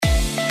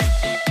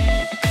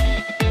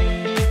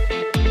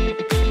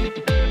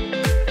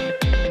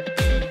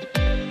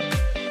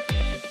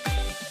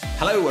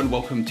and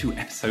welcome to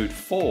episode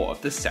 4 of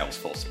the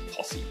Salesforce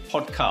Posse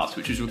podcast,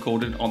 which was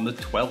recorded on the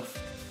 12th.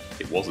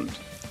 It wasn't.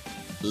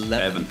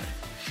 11th.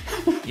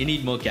 You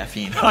need more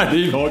caffeine. I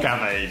need more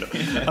caffeine.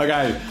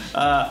 Okay.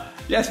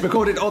 Yes,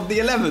 recorded on the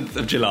 11th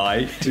of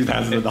July,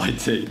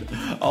 2019.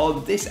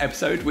 On this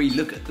episode, we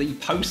look at the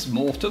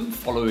post-mortem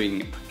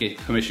following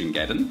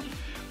Permission-Geddon.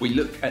 We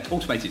look at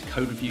automated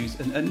code reviews,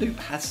 and Anoop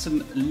has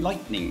some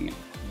lightning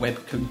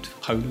web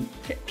component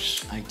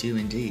tips. I do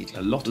indeed.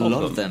 A lot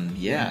of them.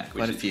 Yeah,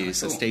 quite a few,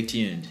 so stay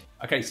tuned.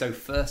 Okay, so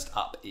first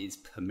up is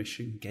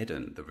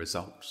Permission-Geddon, the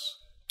results.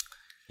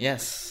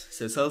 Yes,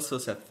 so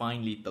Salesforce have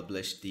finally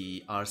published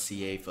the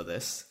RCA for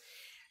this.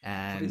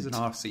 And what is an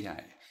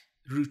RCA?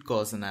 Root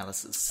cause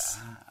analysis.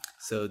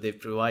 So they've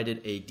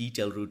provided a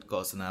detailed root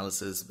cause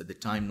analysis with the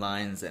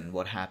timelines and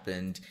what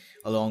happened,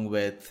 along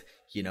with,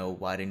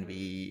 what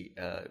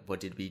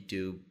did we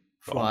do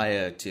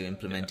prior to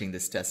implementing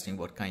this testing,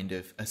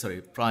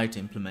 prior to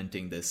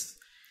implementing this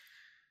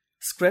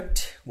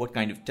script, what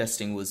kind of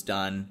testing was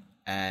done,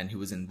 and who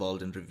was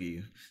involved in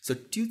review. So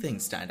two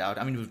things stand out.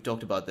 I mean, we've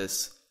talked about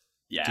this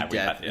to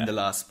death in the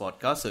last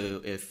podcast. So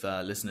if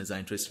listeners are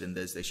interested in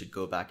this, they should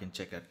go back and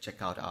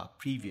check out our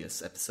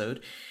previous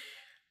episode.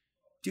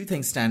 Two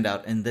things stand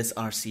out in this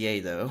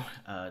RCA, though,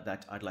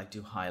 that I'd like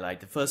to highlight.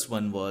 The first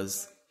one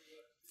was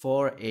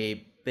for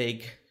a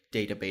big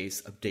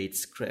database update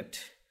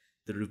script,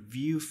 the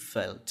review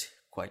felt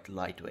quite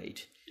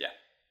lightweight. Yeah.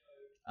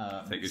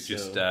 I think it was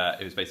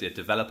it was basically a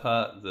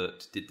developer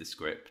that did the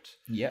script.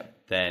 Yeah.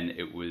 Then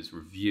it was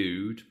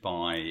reviewed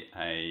by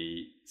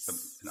an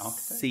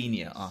architect?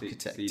 Senior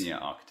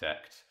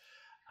architect.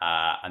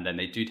 And then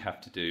they did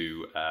have to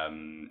do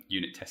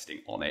unit testing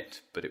on it,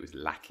 but it was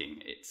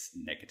lacking its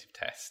negative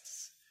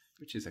tests,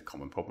 which is a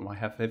common problem I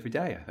have every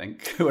day, I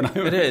think, when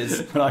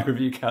I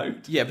review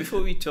code. Yeah,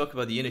 before we talk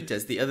about the unit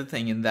test, the other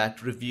thing in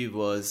that review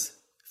was,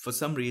 for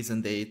some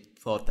reason, they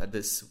thought that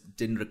this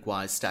didn't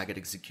require staggered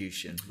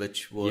execution,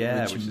 which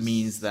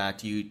means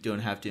that you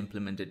don't have to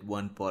implement it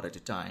one pod at a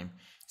time.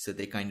 So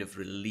they kind of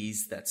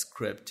released that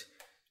script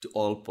to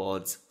all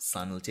pods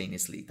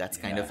simultaneously. That's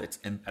kind of it's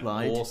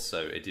implied. And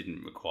also, it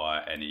didn't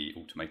require any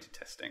automated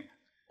testing.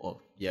 By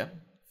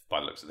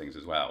the looks of things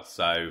as well.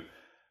 So,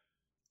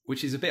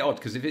 which is a bit odd,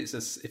 because if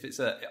it's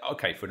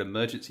for an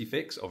emergency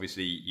fix,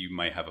 obviously you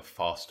may have a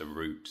faster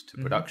route to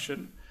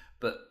production.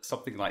 But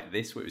something like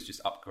this, where it was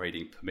just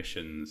upgrading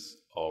permissions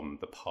on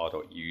the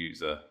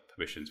par.user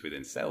permissions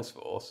within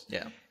Salesforce,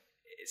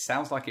 it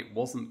sounds like it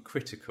wasn't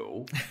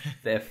critical.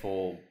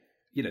 Therefore,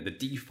 the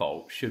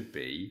default should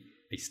be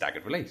a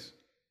staggered release.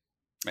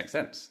 Makes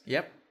sense.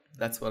 Yep,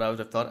 that's what I would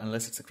have thought,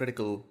 unless it's a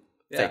critical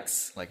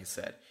fix, like you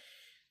said.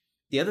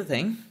 The other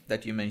thing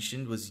that you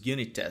mentioned was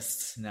unit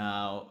tests.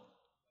 Now,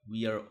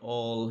 we've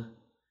all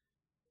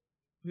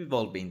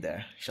been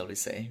there, shall we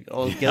say. We're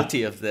all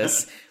guilty of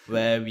this,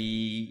 where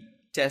we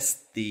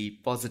test the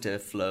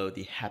positive flow,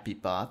 the happy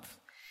path.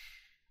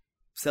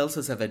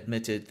 Salesforce have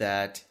admitted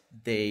that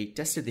they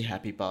tested the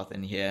happy path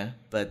in here,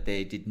 but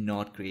they did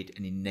not create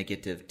any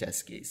negative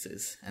test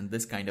cases. And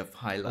this kind of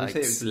highlights... I would say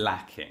it was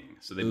lacking.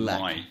 So they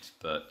might,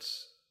 but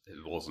it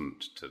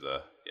wasn't to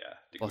the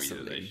degree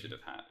that they should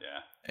have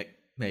had.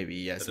 Maybe,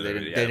 yes. They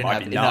didn't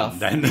have enough.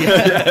 Then.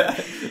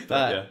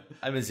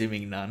 I'm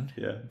assuming none.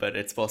 Yeah. But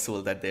it's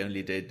possible that they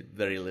only did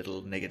very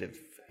little negative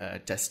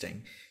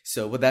testing.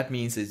 So what that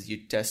means is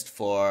you test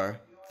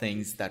for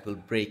things that will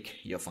break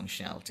your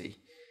functionality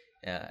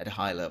at a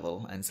high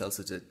level. And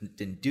Salesforce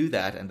didn't do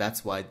that. And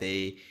that's why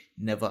they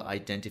never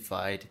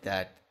identified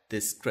that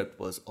this script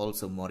was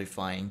also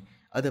modifying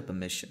other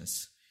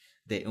permissions.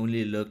 They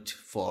only looked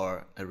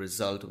for a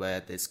result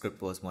where the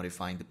script was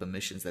modifying the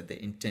permissions that they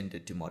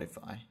intended to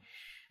modify.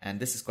 And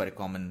this is quite a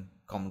common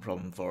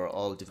problem for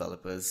all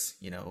developers.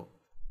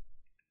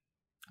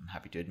 I'm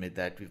happy to admit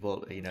that we've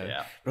all,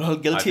 we're all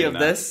guilty of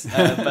this.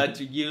 But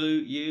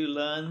you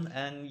learn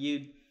and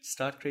you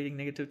start creating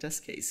negative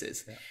test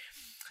cases. Yeah.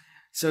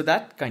 So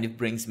that kind of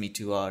brings me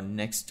to our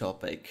next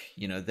topic.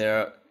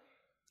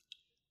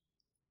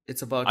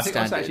 It's about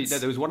standards.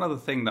 There was one other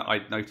thing that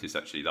I noticed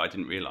that I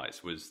didn't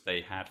realize was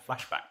they had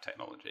flashback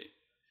technology.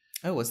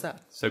 Oh, what's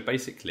that? So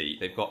basically,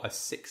 they've got a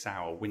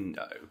 6-hour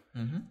window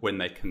when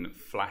they can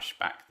flash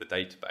back the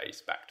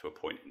database back to a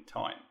point in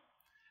time.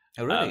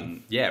 Oh,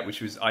 really?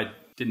 Which was, I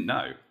didn't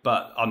know.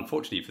 But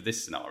unfortunately for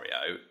this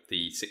scenario,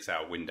 the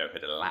 6-hour window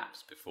had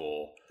elapsed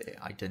before... They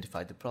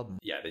identified the problem.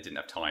 Yeah, they didn't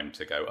have time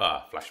to go,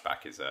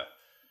 flashback is it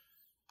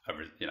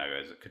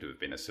could have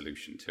been a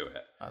solution to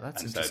it. Oh,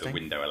 that's interesting. So the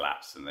window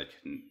elapsed and they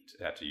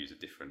had to use a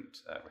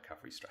different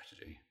recovery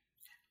strategy.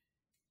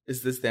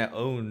 Is this their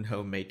own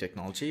homemade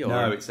technology? Or?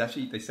 No, it's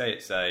actually, they say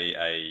it's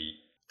a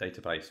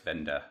database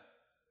vendor.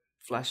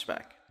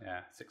 Flashback?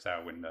 Yeah,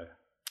 6-hour window.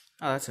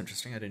 Oh, that's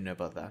interesting. I didn't know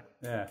about that.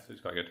 Yeah, so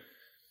it's quite good.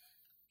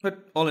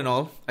 But all in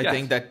all, I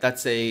think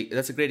that's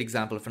a great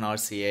example of an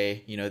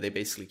RCA. They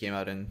basically came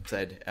out and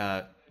said,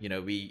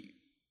 we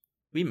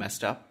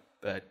messed up,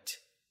 but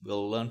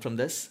we'll learn from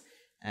this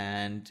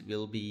and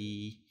we'll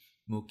be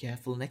more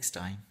careful next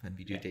time when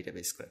we do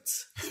database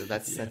scripts. So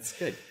that's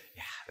good.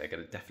 Yeah, they're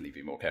going to definitely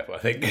be more careful, I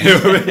think.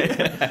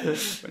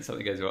 When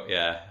something goes wrong,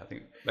 I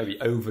think maybe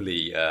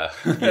overly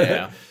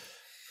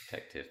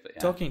protective. But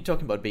Talking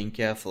about being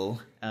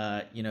careful,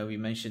 we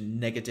mentioned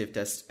negative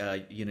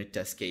unit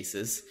test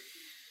cases.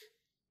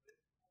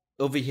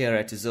 Over here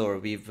at Azure,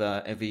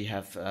 we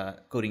have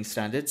coding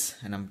standards,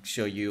 and I'm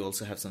sure you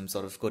also have some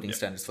sort of coding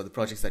standards for the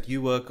projects that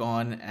you work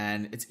on.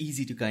 And it's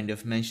easy to kind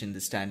of mention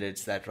the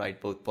standards that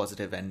write both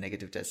positive and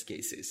negative test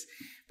cases.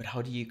 But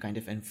how do you kind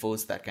of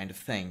enforce that kind of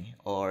thing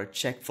or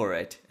check for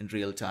it in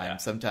real time? Yeah.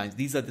 Sometimes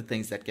these are the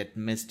things that get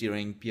missed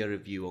during peer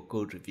review or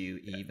code review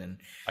even.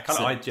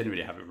 I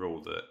generally have a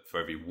rule that for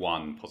every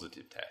one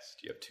positive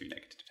test, you have 2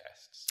 negative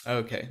tests.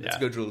 Okay, that's a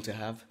good rule to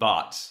have.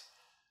 But,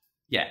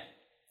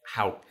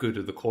 how good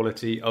are the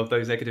quality of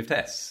those negative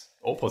tests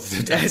or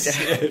positive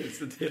tests?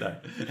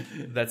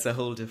 That's a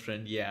whole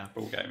different,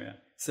 ball game,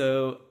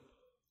 So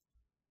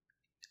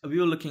we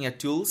were looking at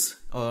tools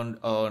on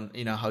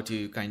how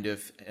to kind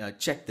of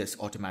check this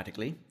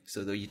automatically,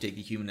 so that you take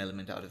the human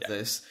element out of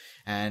this.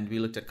 And we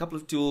looked at a couple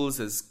of tools.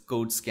 There's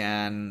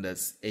CodeScan,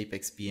 there's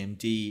Apex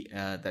BMD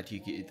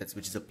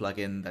which is a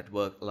plugin that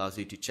allows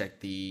you to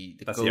check the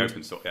that's code. The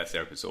open source. That's the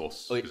open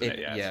source. Isn't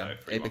it?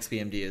 So Apex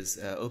BMD is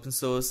open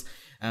source.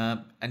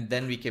 And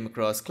then we came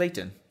across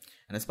Clayton.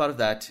 And as part of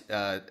that,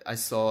 I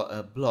saw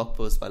a blog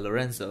post by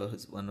Lorenzo,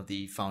 who's one of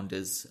the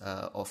founders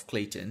of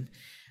Clayton.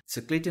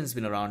 So Clayton's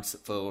been around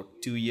for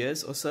 2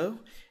 years or so.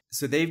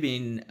 So they've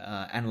been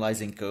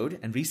analyzing code,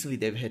 and recently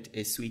they've hit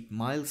a sweet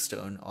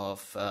milestone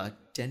of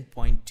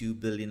 10.2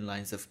 billion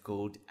lines of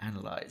code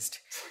analyzed.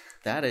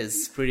 That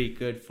is pretty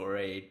good for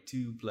a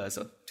 2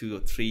 or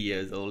 3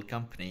 years old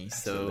company.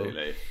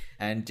 Absolutely.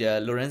 And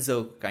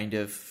Lorenzo kind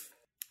of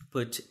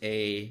put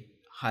a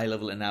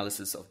high-level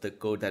analysis of the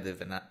code that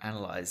they've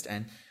analyzed,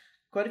 and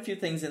quite a few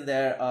things in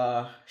there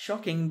are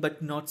shocking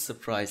but not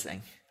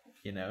surprising.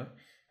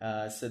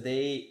 So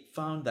they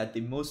found that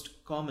the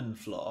most common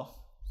flaw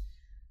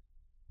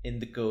in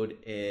the code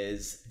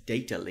is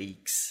data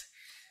leaks.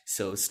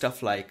 So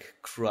stuff like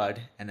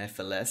CRUD and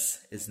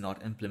FLS is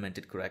not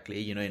implemented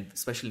correctly,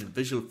 especially in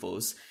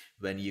Visualforce,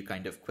 when you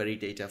kind of query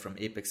data from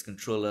Apex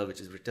controller, which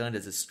is returned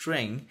as a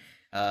string.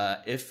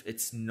 If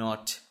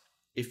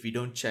we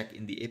don't check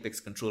in the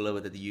Apex controller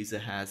whether the user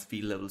has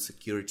field level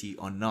security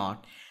or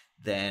not,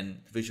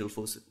 then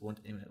Visualforce won't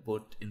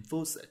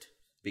enforce it.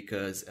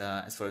 Because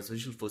as far as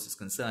Visualforce is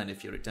concerned,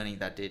 if you're returning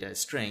that data as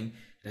string,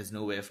 it has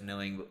no way of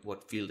knowing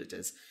what field it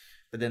is.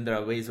 But then there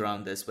are ways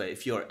around this where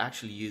if you're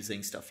actually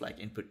using stuff like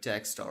input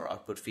text or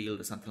output field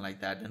or something like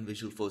that, then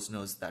Visualforce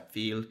knows that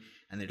field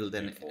and it'll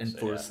then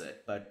enforce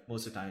it. But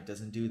most of the time it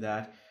doesn't do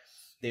that.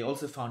 They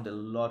also found a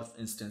lot of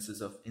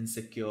instances of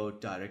insecure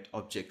direct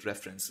object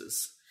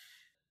references,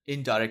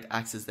 indirect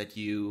access that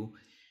you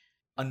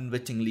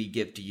unwittingly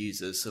give to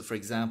users. So for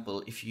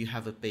example, if you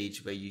have a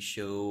page where you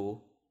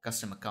show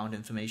custom account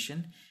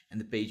information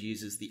and the page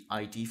uses the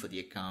ID for the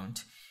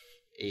account,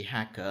 a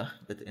hacker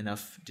with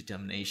enough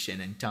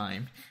determination and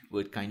time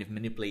would kind of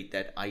manipulate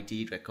that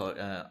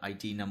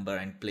ID number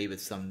and play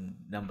with some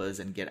numbers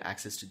and get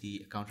access to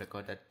the account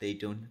record that they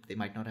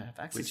might not have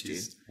access to. Which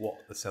is what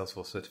the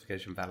Salesforce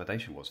certification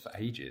validation was for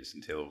ages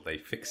until they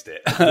fixed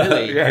it.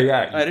 Really?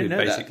 I didn't know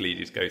basically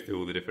just go through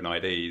all the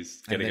different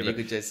IDs. And then you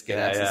could just get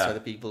access to other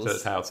people's. So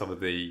that's how some of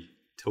the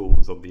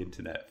tools on the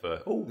internet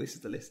this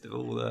is the list of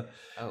all the...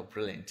 Oh,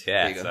 brilliant.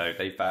 Yeah, so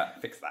they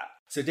fixed that.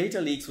 So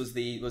data leaks was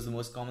the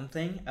most common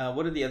thing.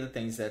 What are the other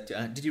things that...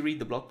 did you read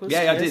the blog post?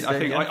 Yeah, I did.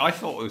 I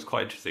thought it was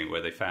quite interesting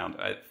where they found...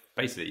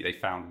 they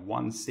found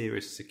one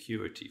serious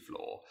security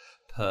flaw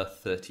per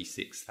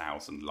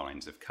 36,000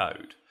 lines of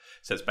code.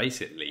 So it's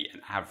basically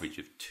an average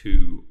of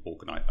 2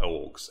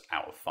 orgs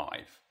out of 5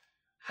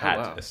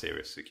 had a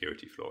serious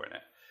security flaw in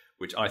it,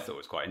 which I thought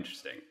was quite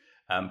interesting.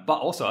 But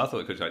also I thought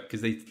it was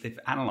because they've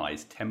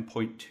analysed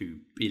 10.2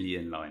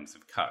 billion lines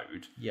of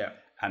code. Yeah.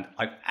 And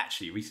I've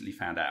actually recently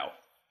found out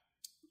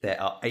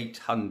there are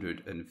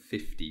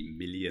 850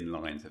 million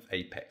lines of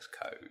Apex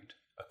code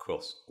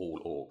across all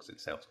orgs in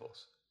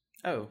Salesforce.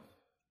 Oh.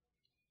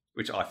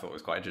 Which I thought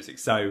was quite interesting.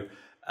 So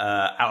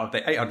out of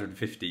the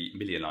 850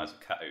 million lines of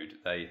code,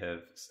 they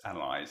have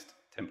analysed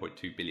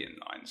 10.2 billion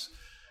lines.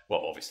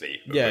 Well, obviously,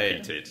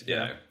 repeated,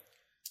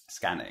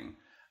 scanning.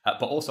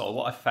 But also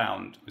what I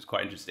found was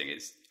quite interesting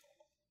is,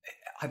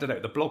 I don't know,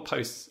 the blog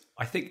post,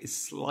 I think, is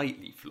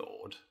slightly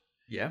flawed.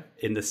 Yeah.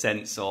 In the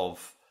sense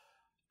of,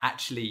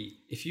 actually,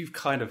 if you've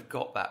kind of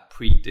got that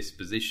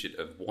predisposition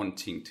of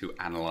wanting to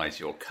analyze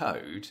your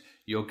code,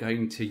 you're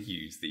going to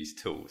use these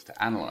tools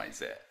to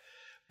analyze it.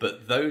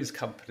 But those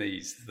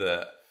companies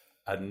that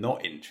are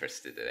not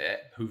interested in it,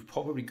 who've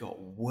probably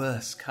got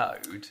worse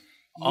code,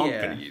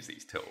 aren't going to use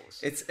these tools.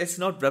 It's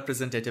not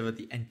representative of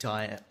the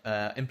entire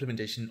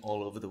implementation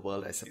all over the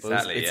world, I suppose.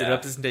 Exactly, it's a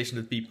representation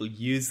of people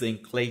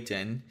using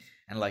Clayton.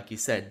 And like you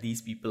said,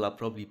 these people are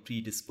probably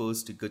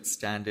predisposed to good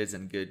standards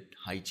and good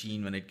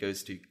hygiene when it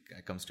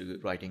comes to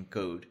writing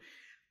code.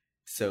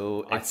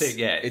 So I think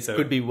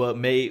could be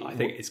I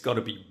think it's got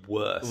to be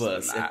worse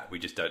than that. We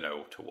just don't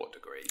know to what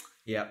degree.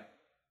 Yeah,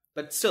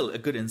 but still a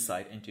good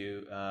insight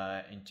into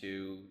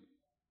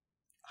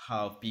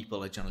how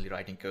people are generally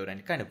writing code, and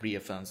it kind of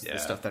reaffirms the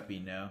stuff that we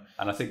know.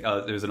 And I think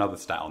there was another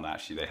stat on that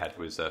actually they had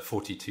was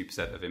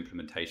 42% of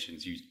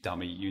implementations use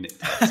dummy unit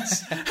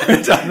tests.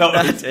 That's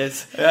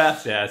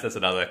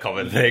another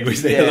common thing we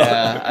see a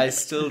lot. I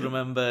still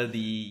remember the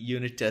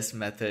unit test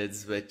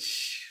methods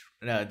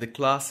the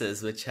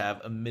classes which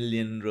have 1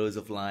 million rows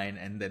of line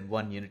and then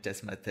one unit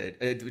test method,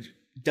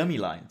 dummy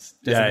lines.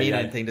 Doesn't mean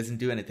anything, doesn't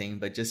do anything,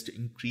 but just to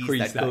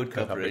increase that code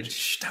coverage.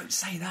 Shh, don't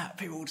say that.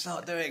 People will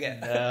start doing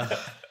it.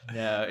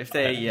 No, if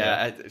they,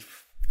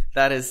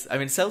 that is, I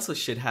mean,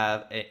 Salesforce should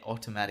have an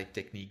automatic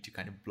technique to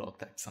kind of block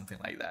that, something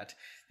like that.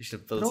 They should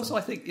have built. But also,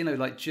 I think,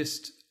 like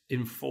just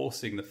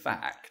enforcing the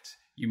fact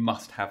you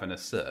must have an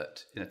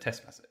assert in a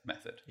test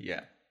method.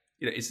 Yeah.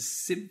 It's a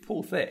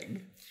simple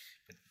thing.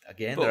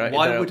 Again, but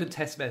why would a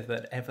test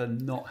method ever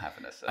not have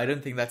an assert? I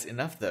don't think that's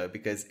enough though,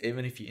 because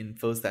even if you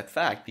enforce that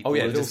fact, people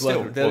will just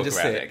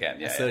say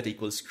again. Assert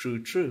equals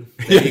true.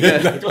 There you go.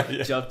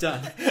 Exactly, Job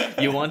done.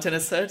 You want an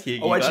assert? You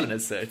got an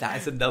assert.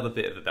 That is another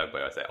bit of the dog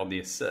way I say. On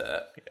the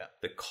assert,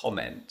 the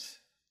comment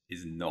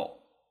is not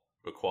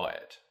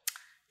required.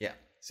 Yeah.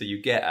 So you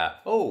get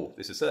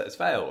this assert has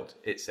failed.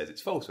 It says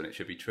it's false when it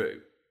should be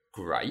true.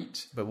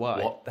 Great. But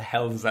why? What the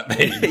hell does that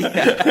mean?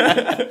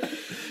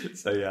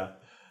 So yeah.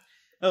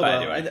 Oh,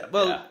 anyway,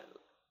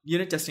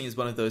 unit testing is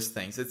one of those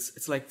things.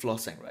 It's like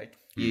flossing, right?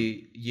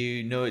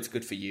 You know it's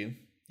good for you.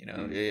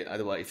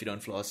 Otherwise, if you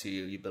don't floss,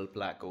 you build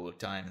plaque over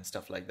time and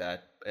stuff like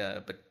that.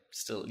 But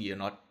still, you're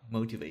not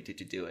motivated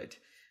to do it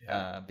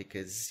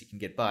because you can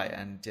get by.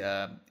 And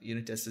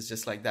unit test is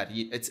just like that.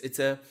 It's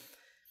a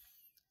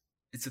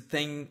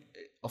thing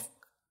of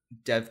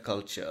dev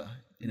culture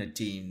in a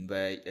team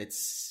where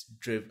it's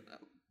driven,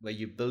 where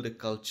you build a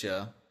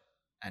culture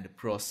and a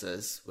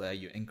process where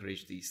you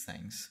encourage these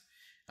things.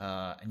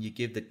 And you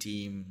give the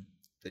team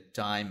the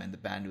time and the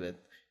bandwidth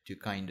to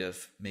kind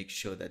of make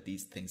sure that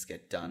these things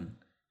get done,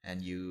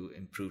 and you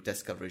improve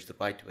test coverage the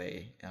right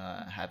way,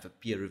 have a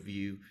peer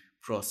review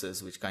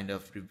process which kind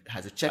of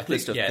has a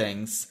checklist of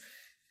things.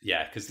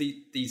 Yeah, because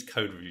these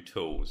code review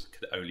tools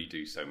can only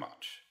do so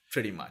much.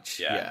 Pretty much.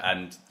 Yeah,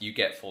 and you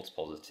get false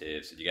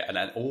positives,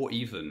 or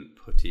even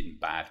put in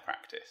bad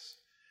practice.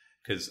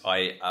 Because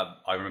I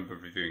remember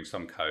reviewing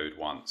some code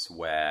once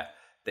where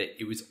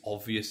it was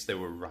obvious they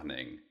were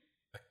running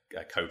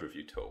a code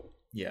review tool.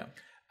 Yeah.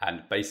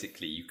 And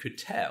basically you could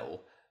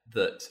tell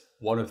that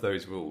one of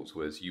those rules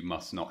was you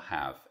must not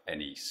have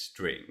any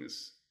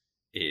strings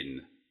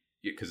in,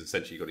 because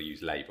essentially you've got to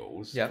use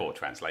labels for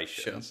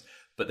translations. Sure.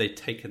 But they'd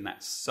taken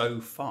that so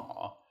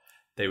far,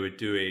 they were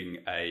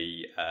doing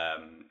a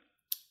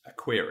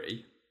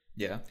query.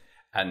 Yeah.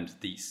 And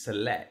the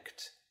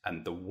select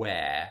and the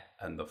where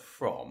and the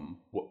from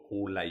were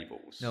all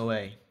labels. No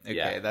way.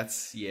 Okay,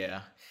 that's,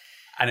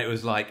 And it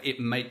was like, it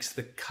makes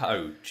the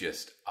code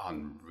just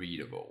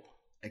unreadable.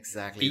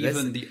 Exactly.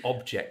 Even the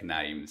object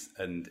names,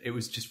 and it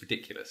was just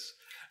ridiculous.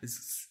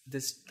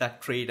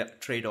 That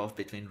trade-off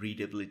between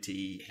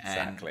readability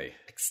and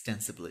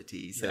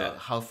extensibility. So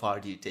how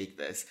far do you take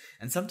this?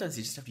 And sometimes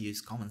you just have to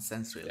use common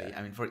sense, really. Yeah.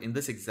 I mean, in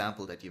this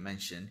example that you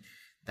mentioned,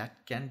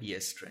 that can be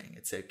a string.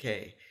 It's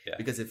okay. Yeah.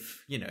 Because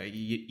if,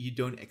 you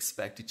don't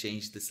expect to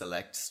change the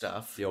select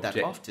stuff the that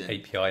often.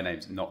 API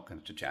name's not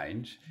going to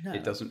change. No.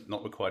 It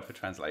not required for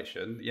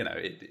translation. Yeah,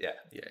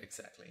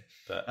 exactly.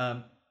 But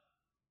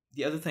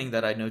the other thing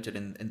that I noted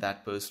in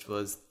that post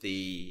was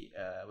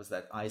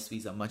that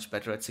ISVs are much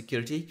better at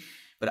security.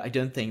 But I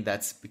don't think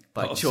that's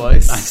by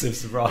choice. Massive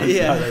surprise.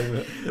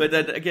 Yeah. But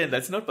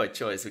that's not by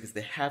choice, because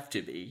they have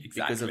to be.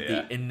 Because of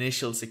the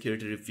initial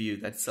security review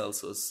that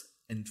Salesforce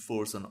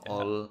enforce on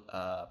all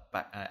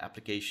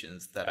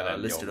applications that are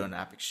listed on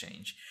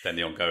AppExchange. Then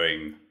the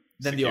ongoing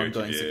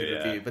security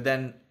review. But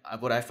then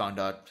what I found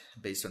out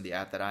based on the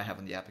app that I have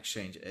on the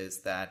AppExchange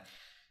is that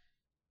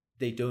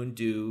they don't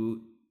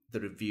do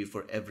the review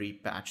for every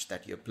patch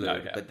that you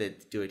upload, but they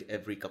do it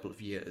every couple of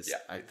years,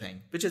 I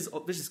think, which is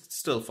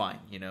still fine,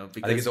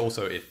 Because I think it's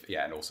also if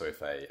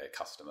a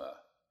customer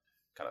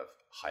kind of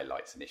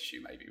highlights an issue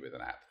maybe with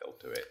an app, they'll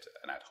do it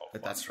an ad hoc.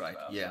 But that's right,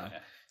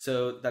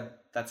 So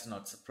that's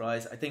not a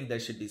surprise. I think there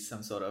should be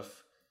some sort of.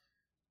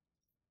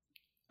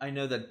 I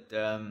know that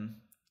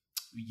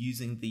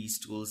using these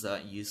tools are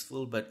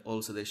useful, but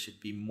also there should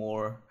be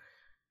more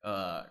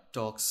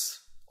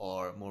talks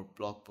or more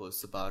blog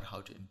posts about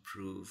how to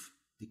improve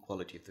the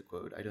quality of the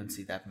code. I don't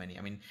see that many.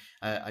 I mean,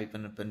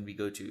 when we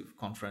go to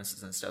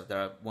conferences and stuff, there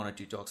are one or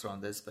two talks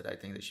around this, but I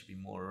think there should be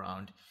more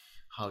around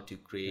how to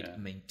create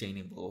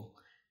maintainable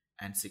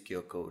and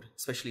secure code,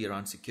 especially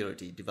around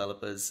security.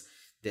 Developers,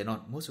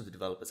 most of the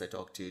developers I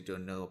talk to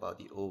don't know about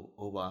the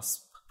OWASP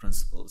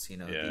principles,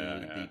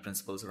 the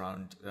principles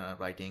around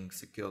writing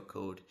secure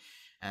code.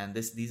 And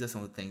these are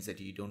some of the things that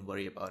you don't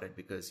worry about it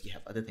because you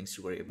have other things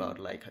to worry about,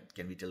 like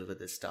can we deliver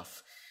this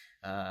stuff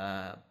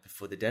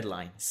before the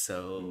deadline?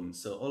 So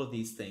all of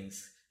these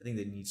things, I think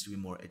there needs to be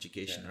more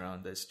education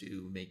around this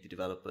to make the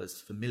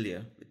developers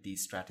familiar with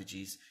these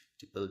strategies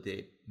to build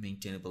a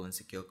maintainable and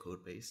secure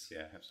code base.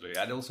 Yeah,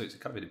 absolutely. And also it's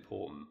kind of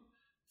important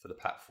for the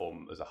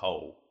platform as a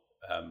whole,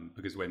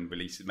 because when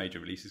major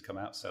releases come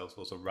out,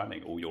 Salesforce are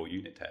running all your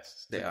unit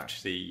tests to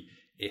see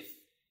if,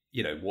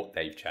 what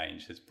they've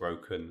changed has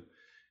broken,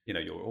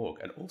 your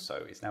org. And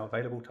also it's now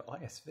available to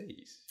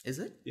ISVs. Is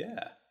it?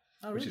 Yeah.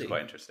 Oh, which really? is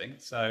quite interesting.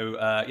 So,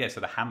 so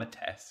the Hammer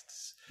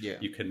tests,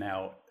 you can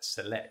now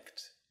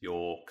select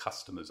your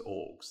customers'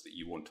 orgs that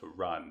you want to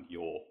run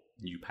your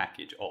new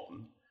package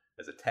on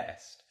as a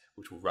test,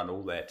 which will run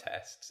all their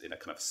tests in a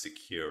kind of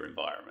secure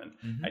environment,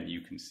 and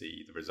you can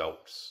see the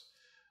results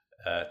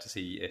to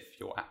see if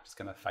your app is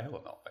going to fail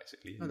or not,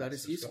 basically. Oh, that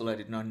is useful. I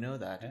did not know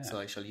that, so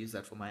I shall use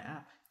that for my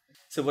app.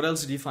 So what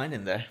else did you find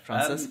in there,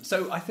 Francis?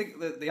 So I think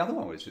the other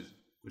one, which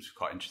was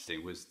quite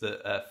interesting, was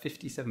that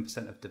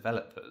 57% of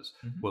developers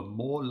were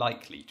more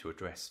likely to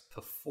address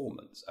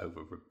performance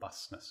over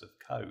robustness of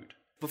code.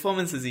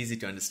 Performance is easy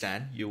to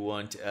understand. You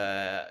want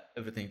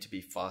everything to be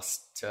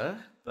faster,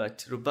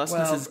 but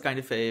robustness is kind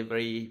of a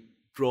very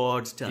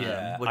broad term.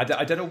 Yeah,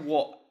 I don't know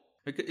what...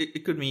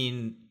 It could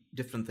mean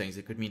different things.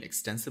 It could mean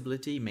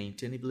extensibility,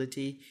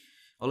 maintainability,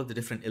 all of the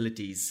different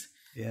ilities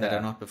that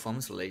are not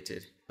performance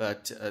related.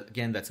 But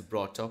again, that's a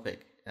broad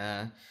topic.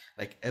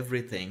 Like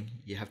everything,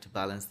 you have to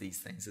balance these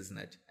things, isn't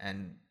it?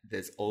 And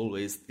there's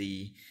always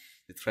the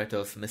threat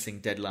of missing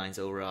deadlines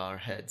over our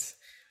heads,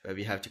 where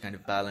we have to kind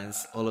of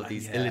balance all of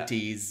these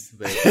ilities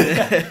with...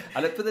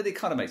 But then it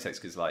kind of makes sense,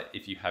 because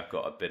if you have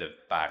got a bit of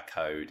bad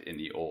code in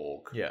the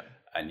org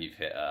and you've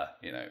hit a,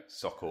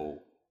 SOCL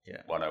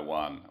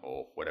 101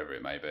 or whatever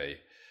it may be,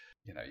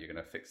 you're going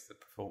to fix the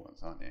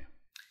performance, aren't you?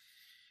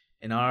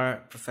 In our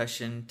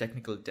profession,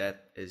 technical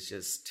debt is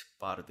just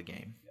part of the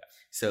game. Yeah.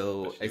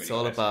 So it's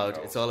all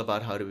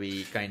about how do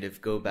we kind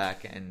of go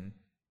back and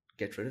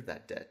get rid of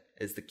that debt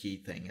is the key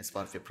thing as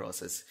part of your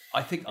process.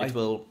 I think I've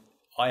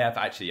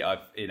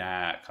in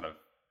our kind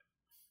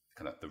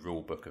of the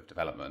rule book of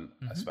development,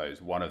 I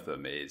suppose one of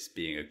them is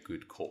being a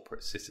good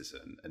corporate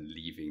citizen and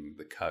leaving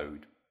the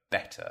code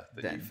better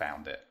than you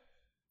found it.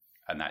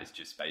 And that is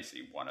just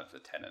basically one of the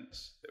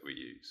tenets that we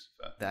use.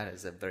 That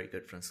is a very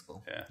good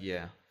principle.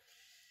 Yeah.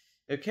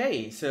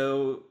 Okay,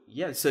 so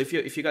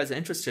if you guys are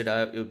interested,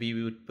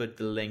 we would put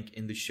the link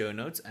in the show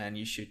notes, and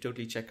you should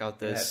totally check out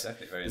this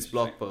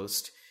blog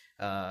post,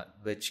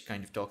 which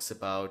kind of talks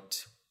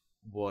about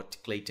what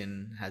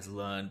Clayton has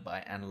learned by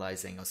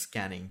analyzing or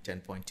scanning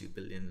 10.2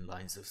 billion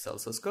lines of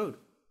Salesforce code.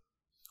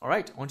 All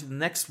right, on to the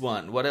next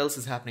one. What else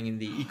is happening in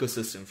the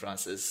ecosystem,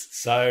 Francis?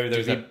 So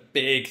there's a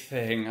big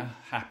thing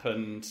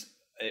happened.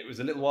 It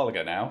was a little while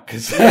ago now,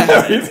 because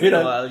it's been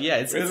a while. Yeah,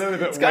 it's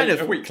kind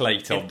of a week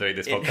late on doing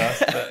this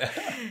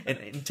podcast. In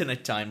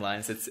internet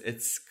timelines,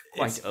 it's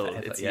quite old.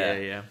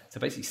 So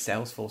basically,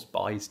 Salesforce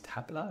buys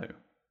Tableau.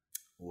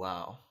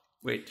 Wow.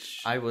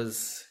 Which I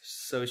was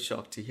so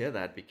shocked to hear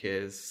that,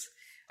 because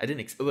I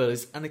didn't. Well,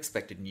 it's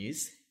unexpected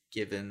news,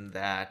 given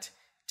that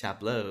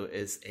Tableau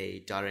is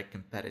a direct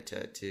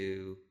competitor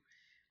to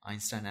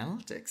Einstein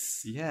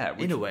Analytics. Yeah,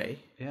 in a way.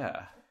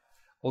 Yeah.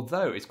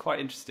 Although it's quite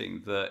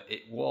interesting that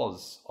it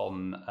was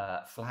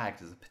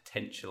flagged as a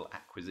potential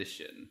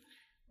acquisition.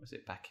 Was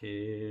it back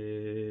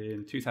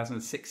in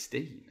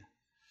 2016?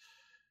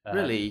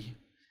 Really?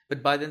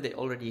 But by then they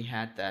already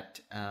had that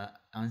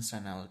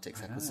Einstein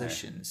Analytics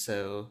acquisition.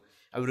 So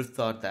I would have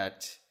thought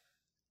that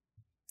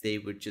they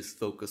would just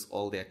focus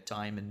all their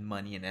time and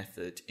money and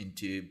effort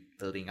into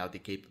building out the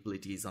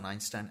capabilities on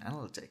Einstein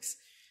Analytics,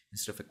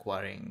 instead of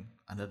acquiring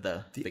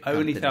another big company. The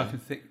only thing I can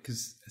think,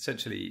 because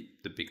essentially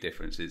the big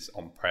difference is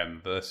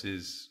on-prem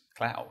versus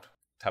cloud.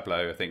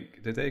 Tableau, I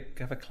think, did they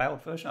have a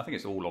cloud version? I think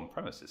it's all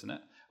on-premise, isn't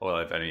it? Well,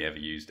 I've only ever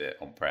used it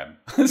on-prem.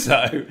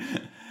 So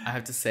I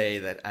have to say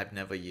that I've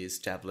never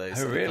used Tableau.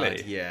 Oh,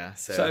 really? Yeah.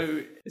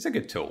 So it's a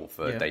good tool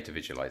for data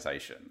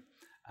visualization.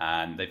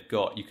 And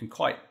you can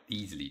quite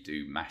easily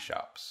do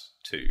mashups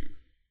to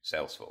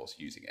Salesforce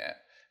using it.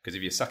 Because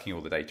if you're sucking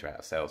all the data out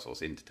of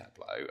Salesforce into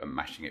Tableau and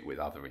mashing it with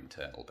other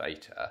internal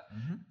data,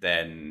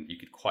 then you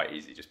could quite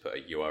easily just put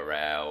a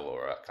URL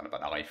or a kind of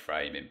an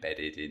iframe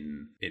embedded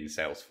in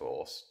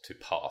Salesforce to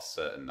pass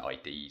certain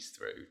IDs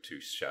through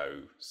to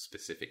show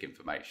specific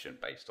information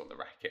based on the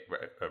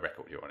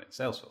record you're on in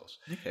Salesforce,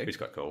 which is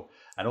quite cool.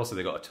 And also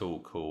they've got a tool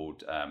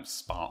called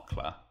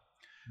Sparkler,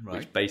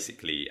 which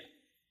basically,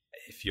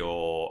 if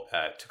you're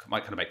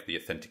might kind of make the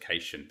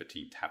authentication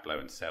between Tableau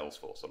and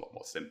Salesforce a lot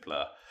more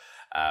simpler.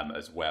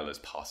 As well as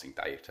passing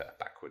data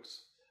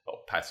backwards or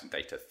passing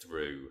data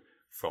through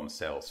from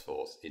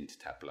Salesforce into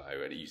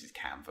Tableau, and it uses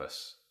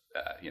Canvas,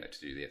 to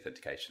do the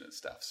authentication and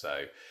stuff.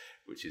 So,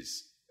 which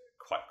is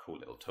quite a cool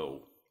little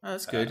tool. Oh,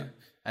 that's good.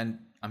 And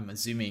I'm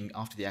assuming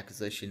after the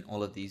acquisition,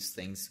 all of these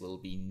things will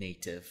be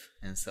native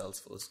in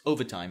Salesforce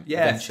over time.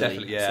 Yes,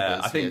 definitely.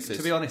 Yeah, I think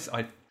to be honest,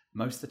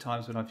 most of the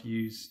times when I've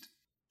used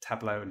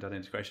Tableau and done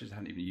integrations, I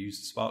haven't even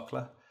used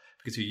Sparkler.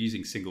 Because you're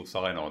using single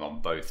sign-on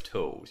on both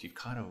tools, you've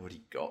kind of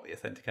already got the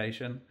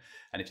authentication.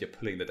 And if you're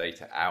pulling the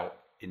data out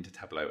into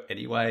Tableau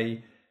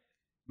anyway,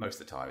 most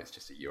of the time it's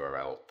just a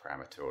URL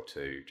parameter or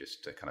two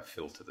just to kind of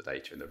filter the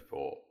data in the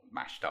report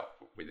mashed up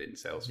within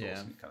Salesforce,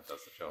 and it kind of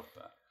does the job.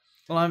 But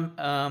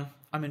well,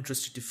 I'm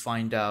interested to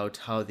find out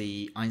how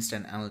the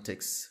Einstein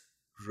Analytics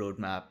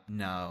roadmap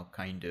now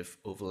kind of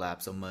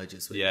overlaps or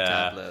merges with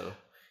Tableau.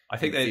 I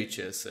think in the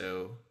future.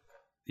 So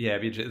yeah,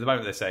 at the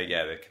moment they're saying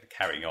they're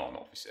carrying on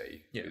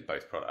obviously with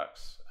both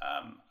products.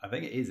 I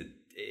think it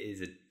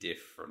is a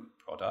different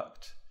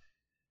product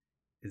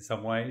in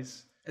some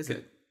ways. Is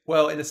it?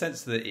 Well, in the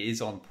sense that it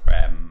is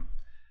on-prem.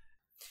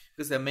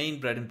 Because their main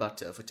bread and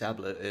butter for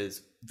Tableau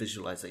is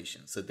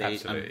visualization. So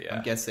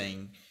I'm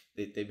guessing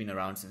they've been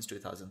around since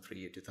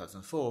 2003 or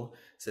 2004.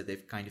 So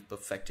they've kind of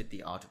perfected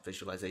the art of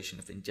visualization,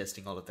 of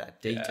ingesting all of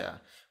that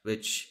data,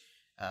 which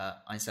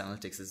Einstein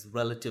Analytics is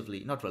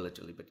not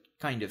relatively, but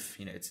kind of,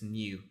 it's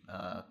new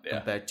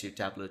compared to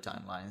Tableau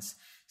timelines.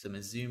 So I'm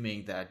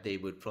assuming that they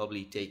would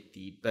probably take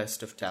the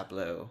best of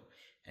Tableau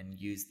and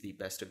use the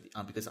best of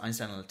because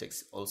Einstein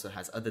Analytics also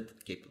has other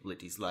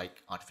capabilities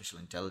like artificial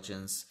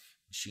intelligence,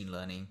 machine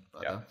learning,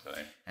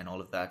 and all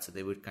of that. So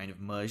they would kind of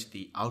merge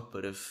the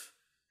output of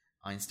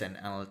Einstein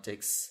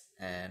Analytics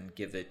and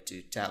give it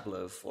to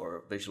Tableau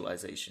for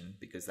visualization,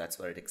 because that's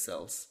where it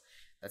excels.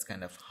 That's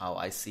kind of how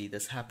I see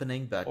this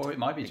happening. But or it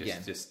might be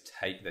they're just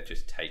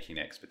taking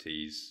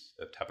expertise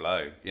of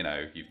Tableau.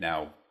 You've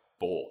now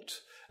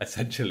bought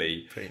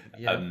essentially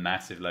a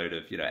massive load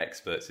of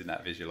experts in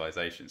that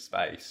visualization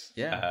space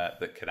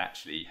that can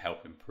actually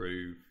help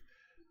improve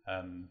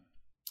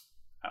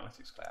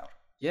Analytics Cloud.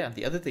 Yeah,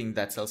 the other thing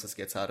that Salesforce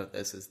gets out of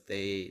this is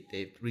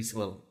they've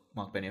recently,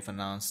 Mark Benioff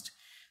announced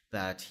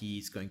that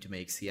he's going to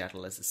make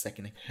Seattle as the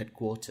second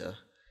headquarter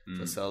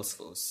for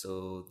Salesforce,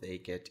 so they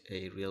get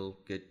a real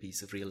good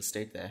piece of real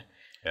estate there,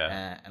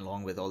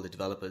 along with all the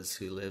developers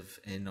who live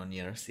in or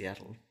near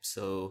Seattle.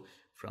 So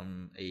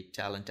from a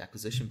talent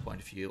acquisition point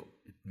of view,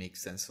 it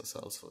makes sense for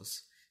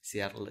Salesforce.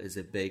 Seattle is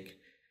a big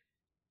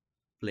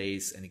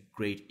place and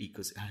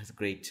has a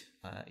great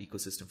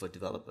ecosystem for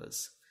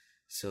developers.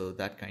 So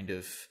that kind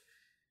of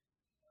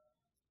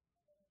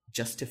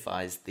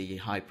justifies the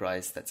high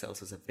price that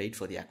Salesforce have paid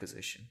for the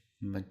acquisition.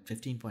 But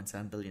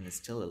 $15.7 billion is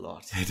still a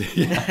lot.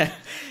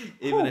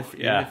 even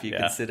if you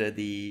consider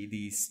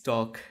the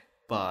stock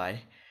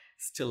buy,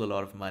 still a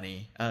lot of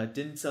money.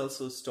 Didn't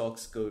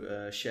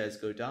Salesforce shares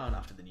go down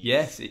after the news?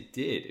 Yes, it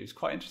did. It was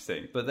quite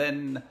interesting. But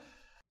then,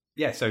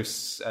 so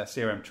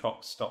CRM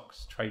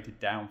stocks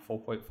traded down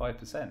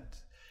 4.5%.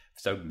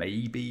 So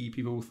maybe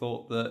people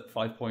thought that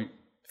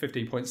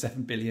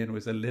 15.7 billion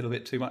was a little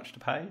bit too much to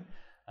pay.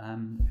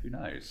 Who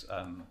knows?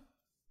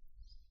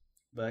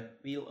 But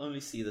we'll only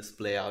see this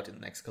play out in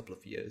the next couple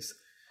of years,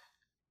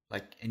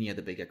 like any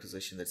other big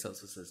acquisition that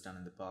Salesforce has done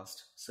in the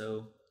past.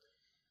 So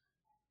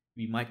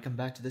we might come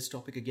back to this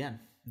topic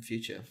again in the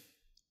future,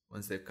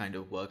 once they've kind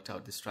of worked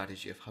out the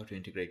strategy of how to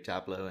integrate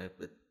Tableau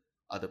with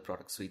other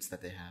product suites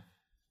that they have.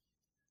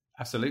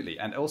 Absolutely.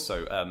 And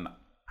also,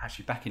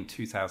 actually back in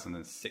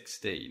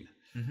 2016,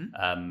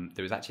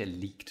 there was actually a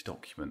leaked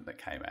document that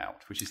came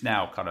out, which is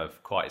now kind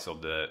of quite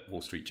on the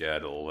Wall Street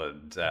Journal,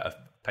 and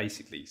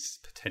basically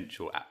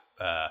potential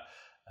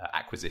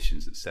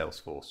acquisitions that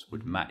Salesforce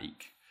would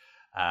make.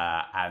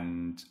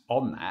 And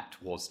on that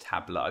was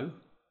Tableau.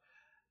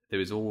 There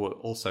was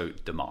also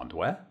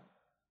Demandware.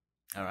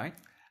 All right.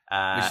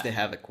 Which they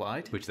have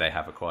acquired. Which they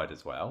have acquired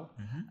as well.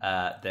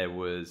 There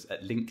was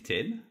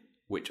LinkedIn,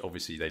 which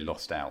obviously they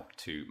lost out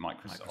to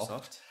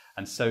Microsoft.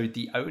 And so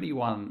the only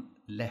one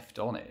left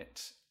on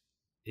it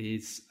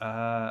is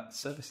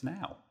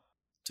ServiceNow.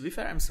 To be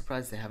fair, I'm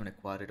surprised they haven't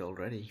acquired it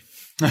already.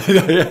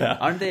 Yeah.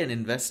 Aren't they an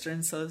investor in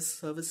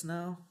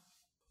ServiceNow?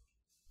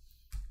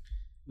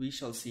 We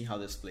shall see how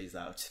this plays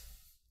out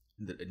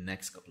in the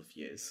next couple of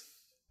years.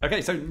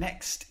 Okay, so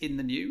next in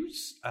the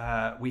news,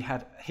 we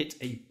had hit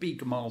a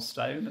big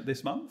milestone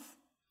this month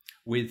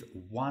with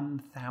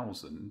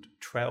 1,000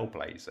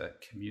 Trailblazer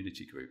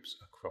community groups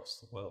across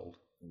the world.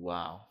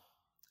 Wow.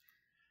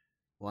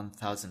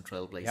 1,000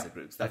 Trailblazer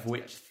groups. Of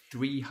which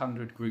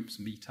 300 groups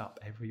meet up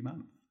every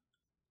month.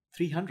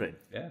 300?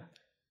 Yeah.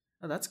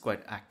 Oh, that's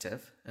quite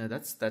active.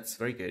 That's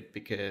very good,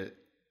 because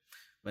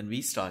when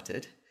we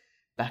started,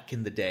 back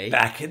in the day,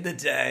 in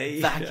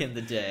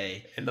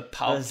the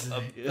pub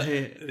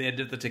at the end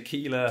of the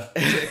tequila,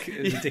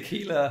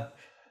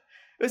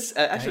 It was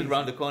actually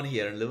around the corner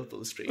here in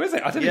Liverpool Street. Was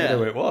it? I didn't even know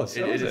where it was.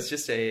 It's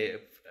just a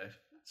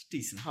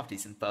half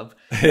decent pub.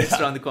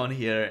 Just around the corner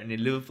here in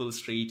Liverpool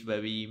Street,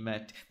 where we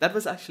met. That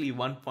was actually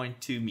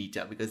 1.2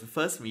 meetup, because the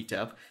first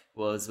meetup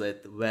was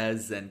with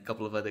Wes and a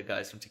couple of other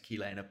guys from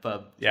Tequila in a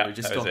pub. Yeah, we were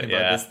just talking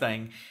about this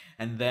thing.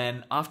 And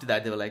then after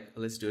that, they were like,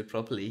 let's do it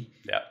properly.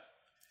 Yeah.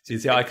 So you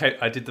see,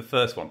 I did the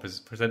first one,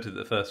 presented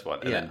the first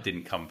one, and then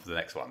didn't come for the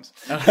next ones.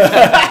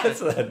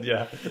 So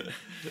then,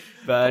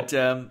 But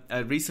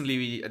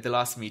recently, at the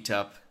last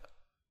meetup,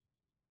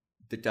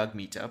 the Doug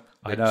meetup.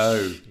 I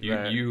know.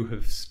 You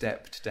have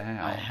stepped down.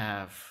 I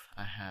have,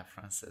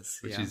 Francis.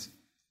 Which is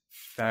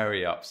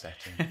very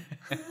upsetting.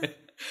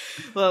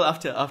 Well,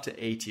 after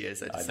 8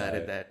 years, I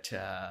decided that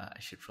I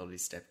should probably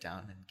step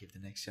down and give the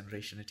next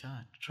generation a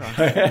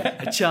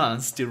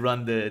chance to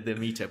run the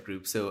meetup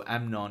group. So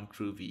Amnon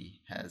Kruvy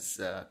has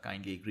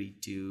kindly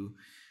agreed to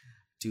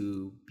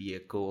be a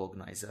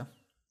co-organizer.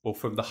 Well,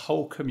 from the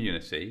whole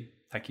community,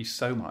 thank you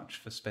so much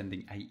for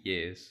spending 8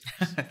 years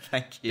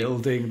Thank you.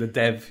 building the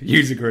dev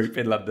user group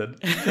in London.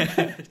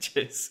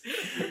 Cheers.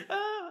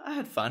 I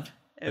had fun.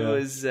 It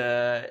was.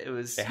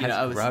 It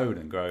has grown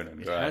and grown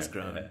and grown. It has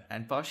grown,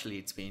 and partially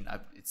it's been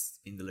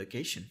the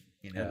location.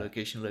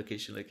 Location,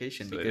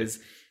 Absolutely. because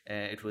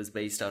it was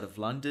based out of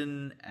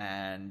London,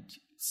 and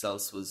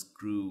Salesforce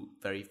grew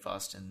very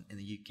fast in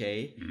the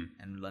UK,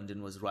 and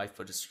London was ripe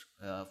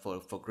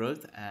for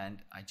growth,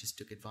 and I just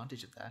took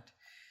advantage of that.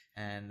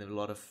 And there were a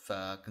lot of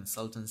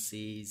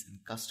consultancies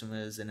and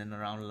customers in and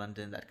around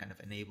London that kind of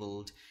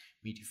enabled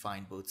me to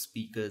find both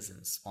speakers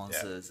and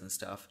sponsors and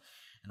stuff.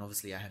 And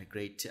obviously I had a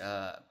great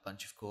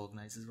bunch of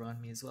co-organizers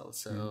around me as well.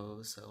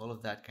 So all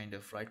of that kind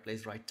of right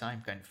place, right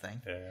time kind of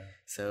thing. Yeah.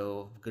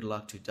 So good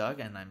luck to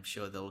Doug, and I'm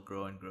sure they'll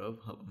grow and grow.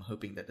 I'm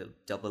hoping that they'll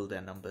double their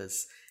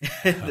numbers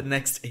the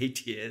next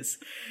 8 years.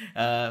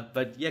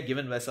 But yeah,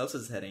 given where Salesforce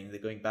is heading,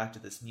 they're going back to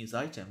this news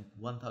item.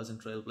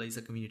 1,000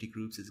 Trailblazer community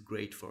groups is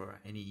great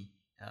for any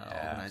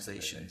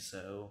organization. Absolutely.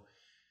 So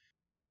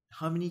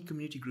how many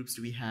community groups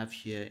do we have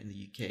here in the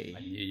UK? I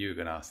knew you were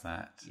going to ask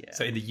that. Yeah.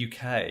 So in the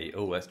UK,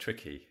 that's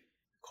tricky.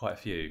 Quite a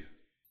few.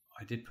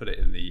 I did put it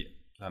in the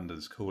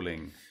London's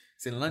Calling.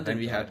 So in London,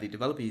 we have the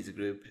developer user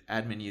group,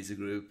 admin user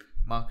group,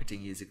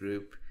 marketing user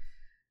group,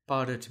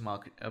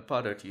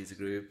 Pardot user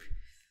group,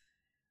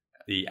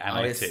 the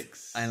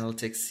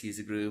analytics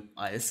user group,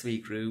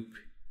 ISV group.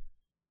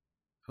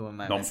 Who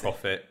am I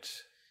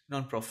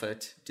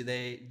Non-profit. Do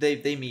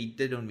they meet?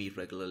 They don't meet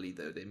regularly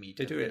though. They meet.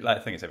 They do it. I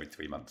think it's every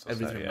 3 months.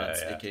 Every 3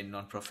 months. Yeah. Okay,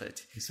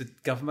 non-profit. Is the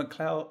government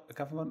cloud a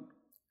government?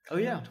 Oh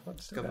yeah,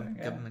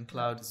 government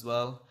cloud as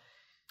well.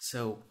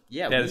 So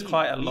there's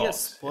quite a lot. We are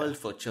spoiled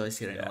for choice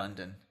here in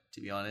London,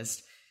 to be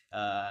honest.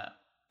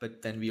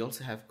 But then we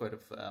also have quite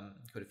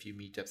a few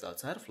meetups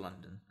outside of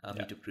London,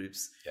 meetup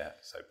groups. Yeah,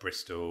 so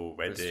Bristol,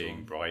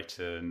 Reading,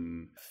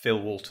 Brighton,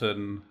 Phil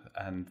Walton,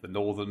 and the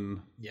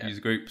Northern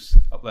user groups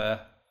up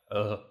there.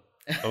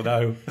 Oh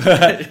no,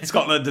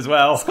 Scotland as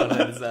well.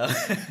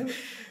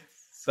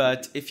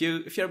 But if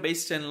you're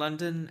based in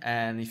London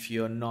and if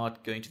you're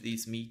not going to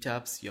these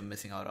meetups, you're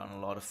missing out on a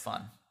lot of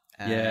fun.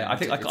 I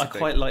think I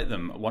quite like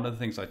them. One of the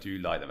things I do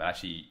like them,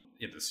 actually,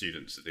 the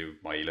students that do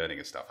my e-learning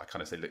and stuff, I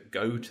kind of say, look,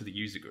 go to the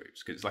user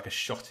groups, because it's like a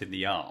shot in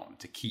the arm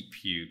to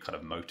keep you kind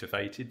of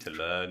motivated to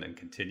learn and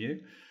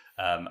continue.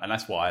 And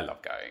that's why I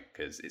love going,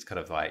 because it's kind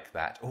of like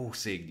that,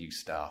 seeing new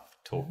stuff,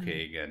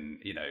 talking, and,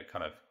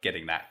 kind of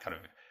getting that kind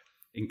of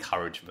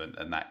encouragement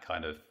and that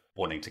kind of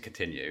wanting to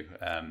continue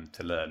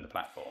to learn the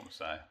platform.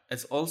 So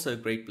it's also a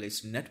great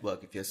place to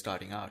network if you're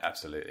starting out.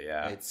 Absolutely,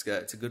 yeah. It's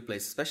a good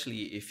place,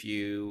 especially if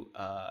you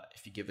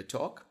give a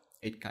talk.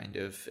 It kind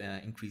of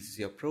increases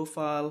your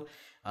profile.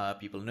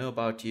 People know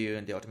about you,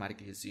 and they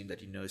automatically assume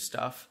that you know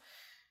stuff.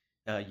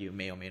 You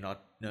may or may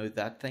not know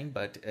that thing,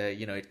 but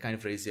it kind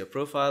of raises your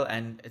profile,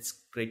 and it's a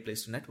great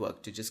place to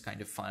network, to just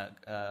kind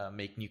of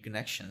make new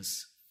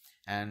connections.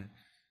 And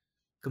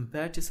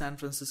compared to San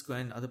Francisco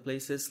and other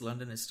places,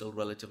 London is still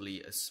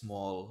relatively a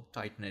small,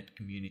 tight-knit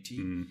community.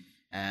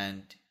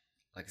 And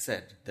like I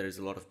said, there is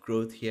a lot of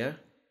growth here,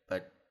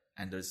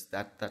 and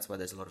that's why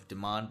there's a lot of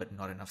demand, but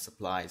not enough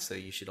supply. So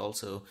you should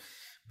also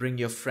bring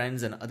your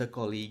friends and other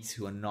colleagues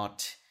who are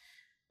not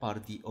part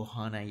of the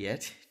Ohana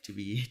yet to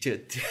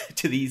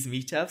these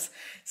meetups,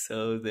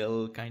 so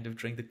they'll kind of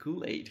drink the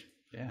Kool-Aid.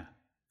 Yeah,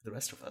 the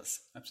rest of us.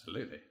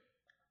 Absolutely.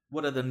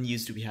 What other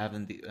news do we have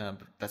in the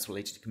that's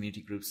related to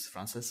community groups,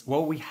 Francis?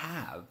 Well, we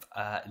have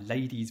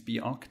Ladies Be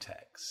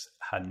Architects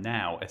are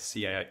now a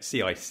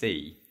CIC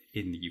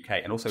in the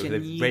UK, and also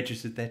they've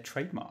registered their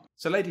trademark.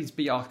 So Ladies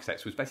Be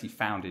Architects was basically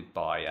founded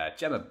by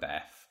Gemma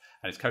Beth,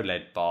 and it's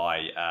co-led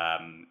by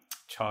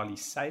Charlie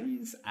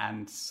Says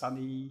and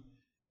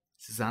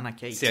Susanna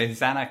Kate,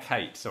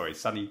 sorry,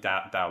 Sunny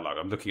Dowlug.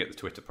 I'm looking at the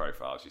Twitter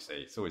profiles, you see.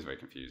 It's always very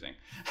confusing.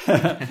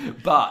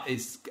 But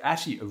it's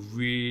actually a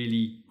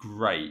really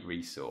great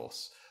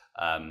resource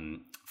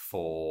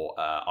for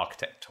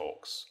architect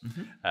talks.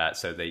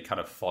 So they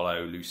kind of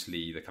follow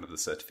loosely the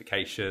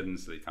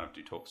certifications. They kind of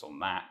do talks on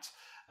that.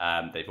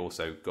 They've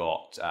also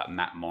got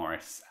Matt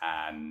Morris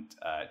and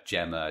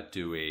Gemma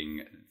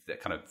doing the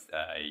kind of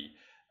a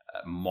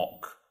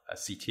mock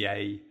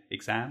CTA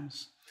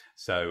exams.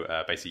 So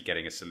basically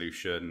getting a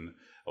solution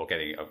or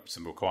getting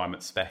some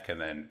requirement spec and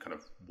then kind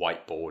of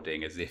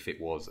whiteboarding as if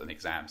it was an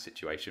exam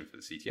situation for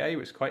the CTA,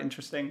 which is quite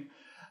interesting.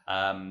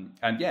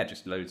 And yeah,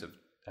 just loads of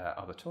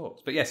other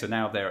talks. But yeah, so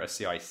now they're a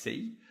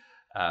CIC,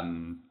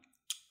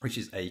 which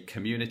is a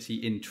community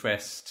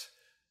interest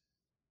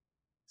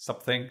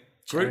something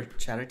group.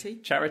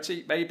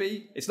 Charity,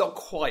 maybe. It's not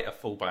quite a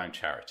full-blown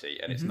charity,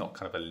 and it's not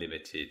kind of a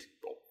limited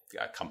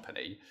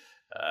company.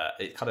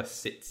 It kind of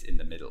sits in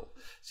the middle,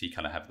 so you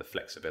kind of have the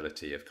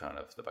flexibility of kind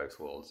of the both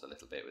worlds a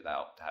little bit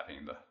without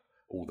having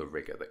all the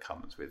rigor that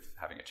comes with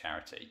having a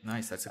charity.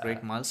 Nice, that's a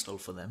great milestone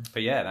for them.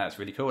 But yeah, that's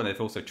really cool. And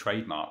they've also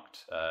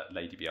trademarked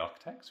Lady B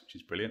Architects, which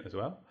is brilliant as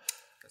well.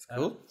 That's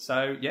cool.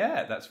 So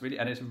yeah, that's really,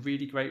 and it's a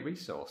really great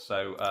resource.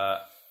 So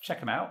check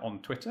them out on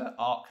Twitter,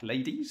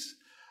 ArcLadies.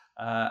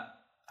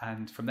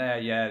 And from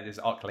there, there's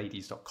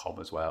arcladies.com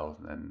as well,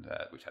 and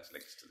which has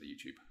links to the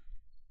YouTube.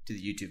 To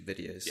the YouTube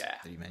videos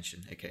that you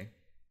mentioned. Okay.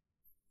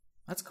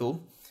 That's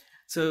cool.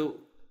 So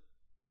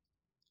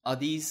are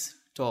these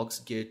talks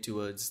geared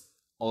towards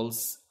all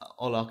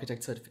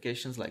architect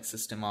certifications like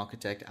system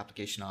architect,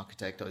 application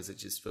architect, or is it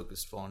just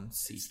focused on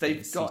CTA?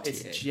 They've got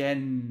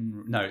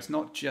no, it's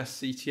not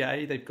just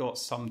CTA. They've got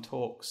some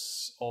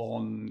talks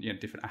on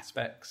different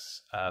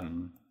aspects.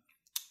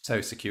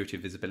 So security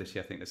and visibility,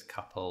 I think there's a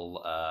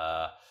couple.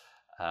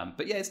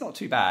 But yeah, it's not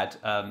too bad.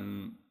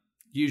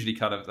 Usually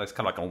there's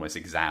kind of like almost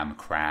exam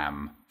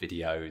cram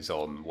videos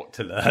on what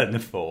to learn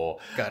for.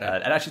 Got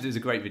it. And actually there's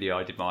a great video.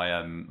 I did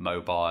my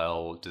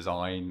mobile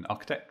design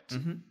architect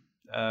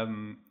a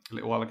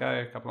little while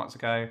ago, a couple of months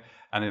ago.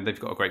 And then they've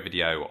got a great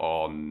video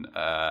on,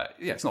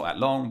 it's not that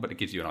long, but it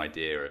gives you an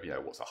idea of,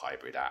 what's a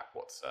hybrid app,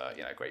 what's,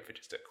 great for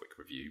just a quick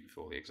review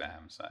before the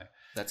exam. So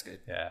that's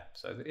good. Yeah.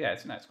 So yeah,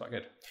 it's quite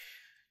good.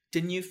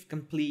 Didn't you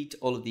complete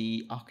all of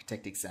the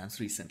architect exams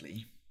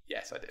recently?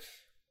 Yes, I did.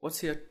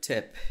 What's your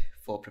tip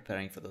for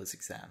preparing for those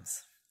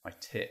exams? My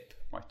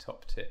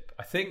top tip.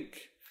 I think...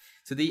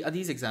 So are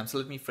these exams, so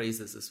let me phrase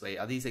this way.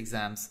 Are these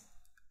exams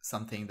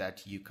something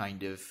that you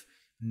kind of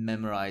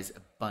memorize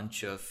a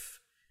bunch of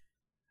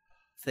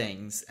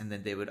things and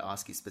then they would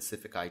ask you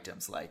specific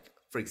items? Like,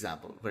 for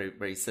example, very,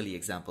 very silly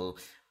example,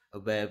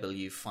 where will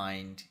you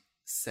find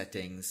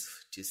settings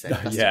to set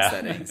custom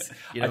settings?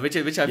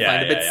 Which I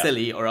find a bit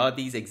silly. Or are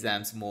these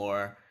exams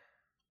more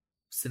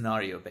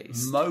scenario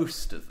based?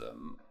 Most of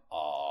them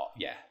are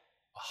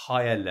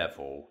higher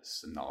level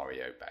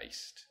scenario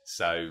based.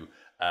 So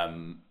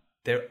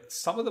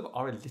some of them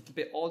are a little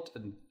bit odd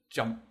and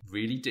jump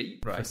really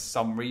deep for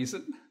some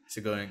reason.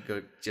 So go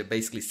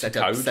basically set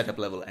up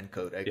level and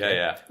code. Okay.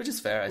 Yeah. Which is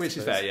fair, I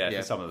suppose.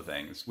 For some of the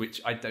things,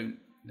 which I don't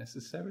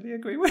necessarily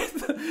agree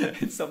with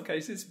in some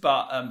cases.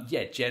 But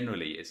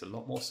generally it's a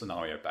lot more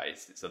scenario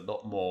based. It's a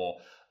lot more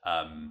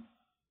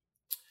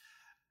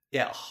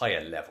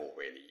higher level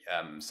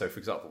really. So for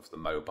example, for the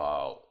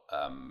mobile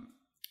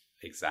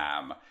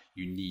exam,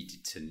 you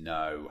needed to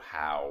know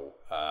how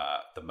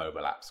the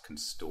mobile apps can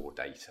store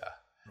data.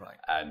 Right.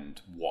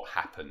 And what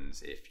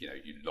happens if you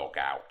log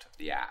out of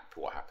the app?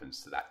 What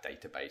happens to that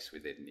database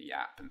within the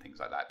app and things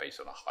like that, based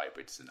on a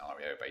hybrid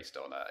scenario, based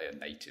on a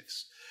native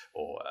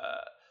or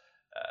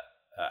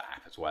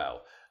app as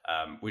well.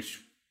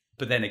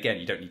 But then again,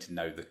 you don't need to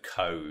know the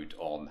code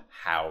on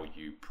how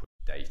you put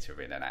data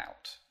in and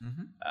out.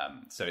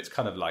 So it's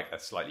kind of like a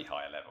slightly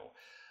higher level.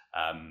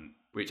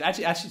 Which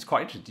actually is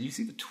quite interesting. Did you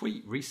see the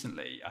tweet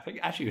recently? I think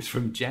actually it was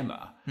from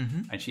Gemma,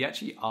 and she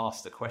actually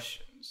asked the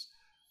questions: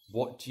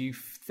 what do you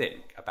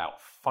think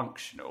about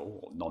functional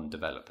or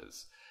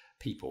non-developers,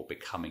 people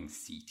becoming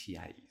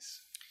CTAs?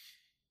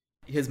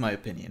 Here's my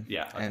opinion.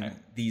 Yeah, okay. And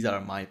these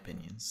are my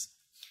opinions.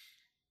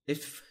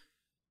 If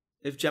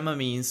Gemma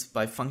means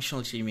by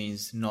functional, she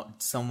means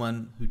not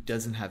someone who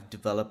doesn't have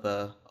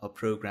developer or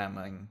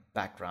programming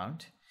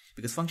background.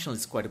 Because functional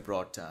is quite a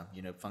broad term.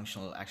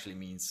 Functional actually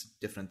means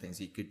different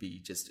things. You could be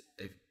just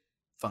a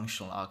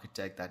functional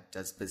architect that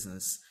does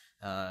business,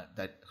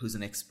 who's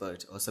an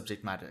expert or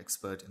subject matter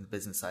expert in the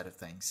business side of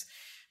things.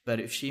 But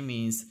if she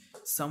means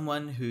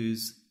someone who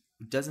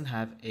doesn't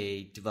have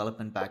a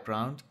development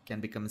background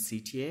can become a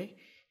CTA,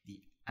 the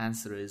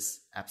answer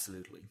is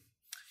absolutely.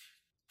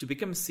 To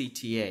become a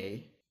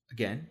CTA,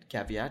 again,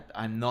 caveat,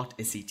 I'm not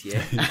a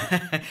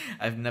CTA.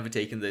 I've never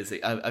taken this.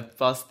 I've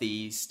passed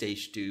the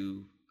stage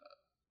 2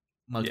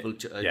 multiple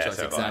choice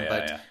exam,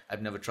 but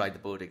I've never tried the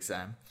board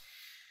exam.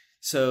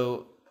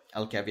 So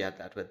I'll caveat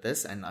that with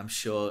this, and I'm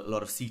sure a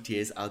lot of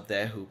CTAs out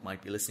there who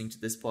might be listening to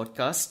this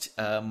podcast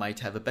might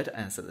have a better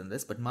answer than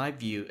this. But my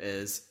view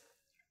is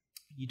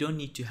you don't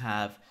need to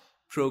have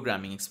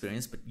programming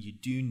experience, but you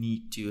do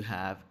need to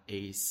have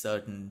a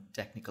certain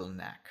technical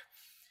knack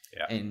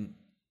in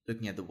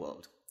looking at the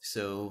world.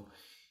 So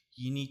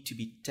you need to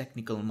be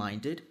technical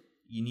minded.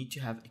 You need to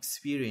have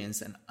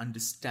experience and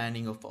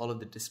understanding of all of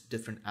the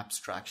different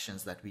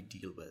abstractions that we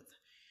deal with.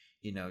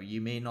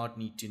 You may not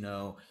need to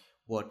know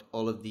what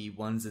all of the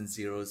ones and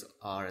zeros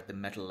are at the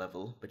metal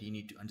level, but you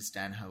need to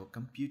understand how a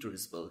computer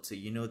is built. So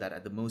that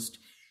at the most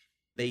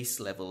base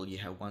level, you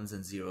have ones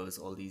and zeros,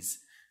 all these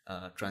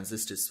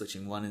transistors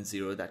switching 1 and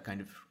 0 that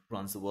kind of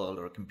runs the world,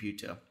 or a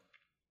computer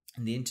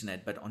and the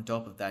internet. But on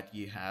top of that,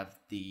 you have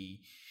the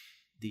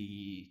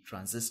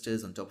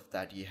transistors. On top of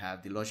that, you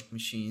have the logic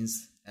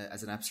machines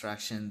as an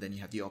abstraction. Then you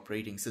have the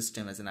operating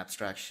system as an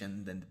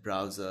abstraction, then the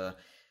browser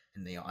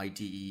and the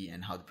IDE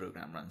and how the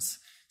program runs.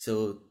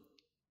 So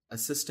a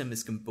system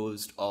is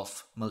composed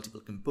of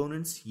multiple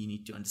components. You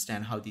need to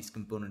understand how these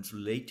components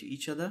relate to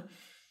each other.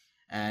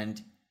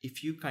 And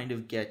if you kind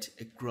of get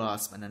a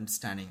grasp and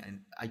understanding,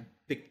 and I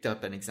picked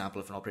up an example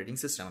of an operating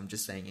system, I'm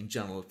just saying in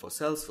general for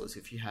Salesforce,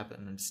 if you have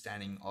an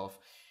understanding of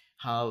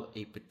how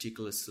a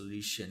particular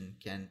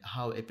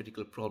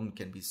problem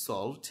can be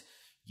solved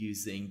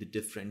using the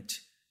different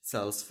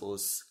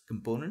Salesforce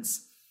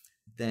components,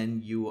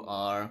 then you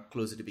are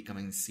closer to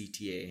becoming a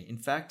CTA. In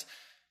fact,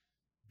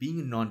 being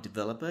a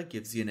non-developer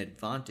gives you an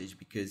advantage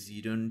because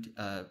you don't,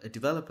 a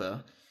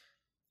developer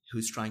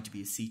who's trying to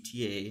be a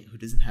CTA, who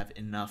doesn't have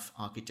enough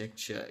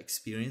architecture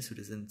experience,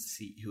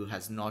 who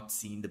has not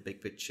seen the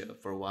big picture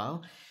for a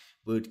while,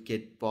 would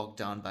get bogged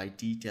down by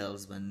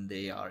details when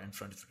they are in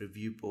front of a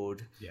review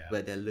board,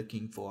 where they're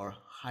looking for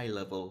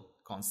high-level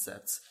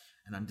concepts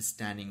and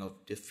understanding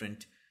of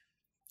different...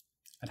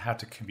 And how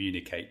to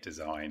communicate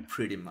design.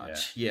 Pretty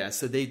much, yeah.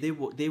 So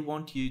they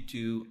want you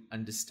to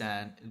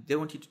understand, they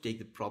want you to take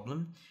the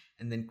problem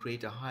and then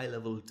create a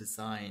high-level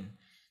design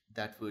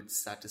that would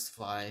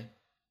satisfy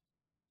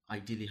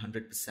ideally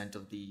 100%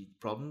 of the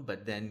problem,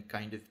 but then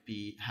kind of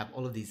have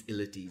all of these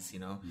abilities,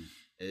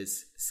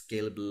 is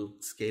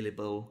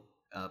scalable,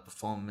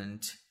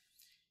 performant,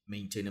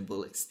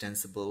 maintainable,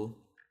 extensible,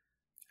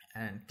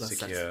 and plus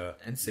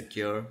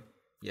secure.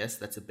 Yes,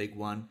 that's a big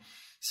one.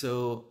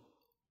 So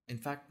in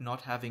fact,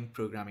 not having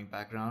programming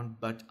background,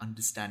 but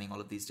understanding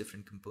all of these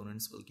different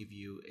components will give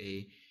you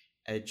a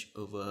edge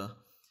over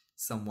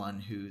someone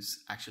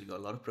who's actually got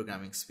a lot of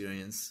programming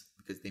experience,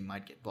 because they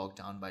might get bogged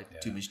down by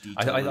too much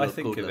detail.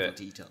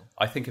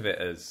 I think of it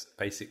as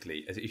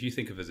basically, if you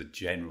think of it as a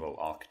general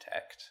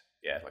architect,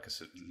 like a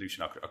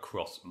solution architect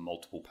across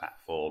multiple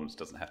platforms,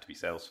 doesn't have to be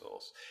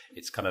Salesforce.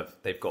 It's kind of,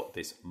 they've got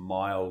this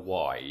mile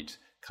wide,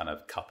 kind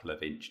of couple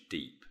of inch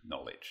deep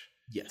knowledge.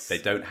 Yes. They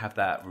don't have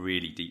that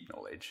really deep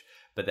knowledge,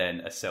 but then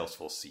a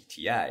Salesforce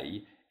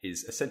CTA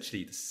is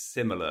essentially the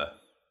similar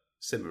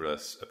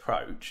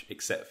approach,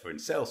 except for in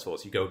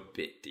Salesforce, you go a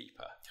bit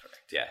deeper.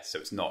 Correct. Yeah. So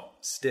it's not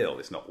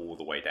all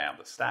the way down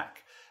the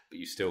stack, but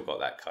you still got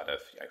that kind of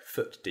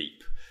foot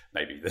deep,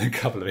 maybe a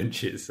couple of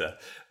inches.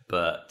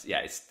 But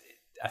yeah,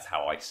 that's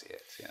how I see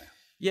it.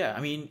 Yeah,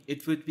 I mean,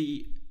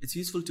 it's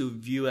useful to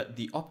view at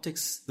the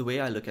optics. The way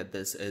I look at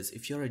this is,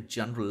 if you're a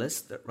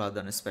generalist rather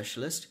than a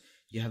specialist,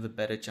 you have a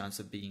better chance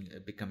of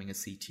becoming a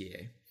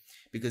CTA.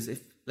 Because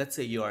if, let's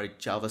say you are a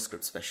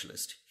JavaScript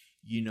specialist,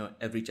 you know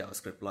every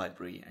JavaScript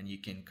library and you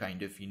can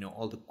kind of,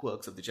 all the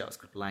quirks of the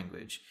JavaScript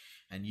language,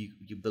 and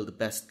you build the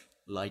best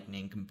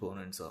Lightning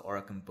components or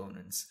Aura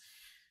components.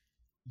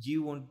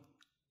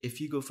 If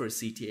you go for a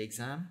CTA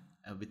exam,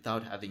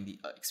 without having the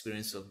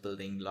experience of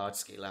building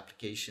large-scale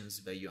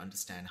applications where you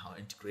understand how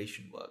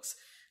integration works,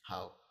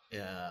 how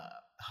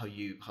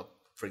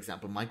for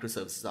example,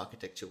 microservices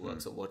architecture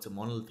works, or what's a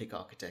monolithic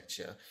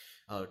architecture,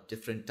 or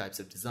different types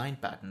of design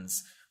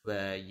patterns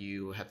where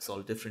you have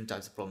solved different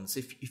types of problems.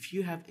 If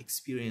you have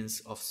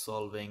experience of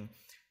solving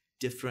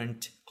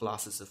different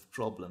classes of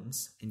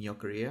problems in your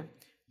career,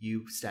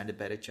 you stand a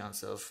better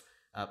chance of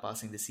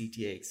passing the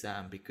CTA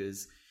exam,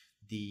 because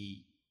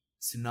the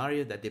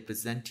scenario that they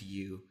present to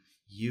you,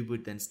 you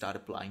would then start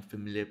applying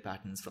familiar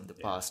patterns from the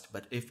past.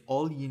 But if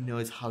all you know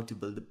is how to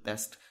build the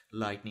best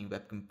Lightning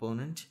web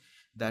component,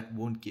 that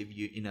won't give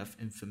you enough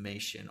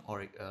information,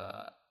 or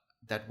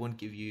that won't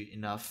give you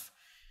enough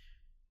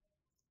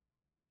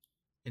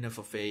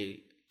of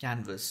a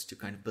canvas to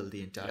kind of build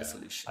the entire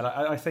solution. And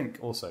I think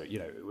also,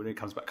 when it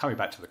comes back, coming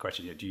back to the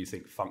question, do you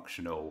think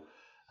functional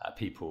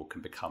people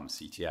can become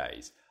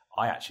CTAs?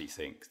 I actually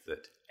think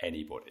that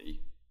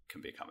anybody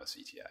can become a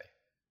CTA,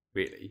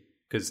 really,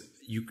 because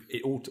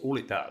all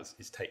it does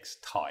is takes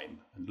time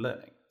and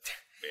learning,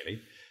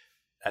 really.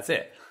 That's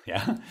it.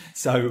 Yeah.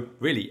 So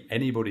really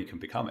anybody can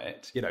become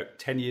it.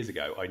 10 years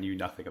ago, I knew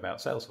nothing about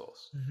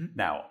Salesforce. Mm-hmm.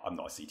 Now I'm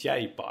not a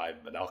CTA, but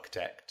I'm an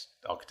architect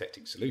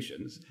architecting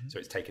solutions. Mm-hmm. So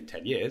it's taken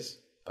 10 years,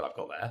 but I've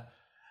got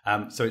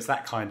there. So it's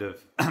that kind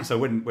of, so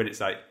when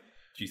it's like,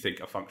 do you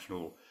think a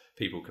functional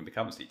people can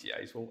become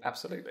CTAs? Well,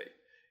 absolutely.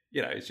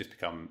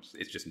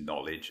 It's just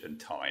knowledge and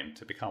time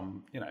to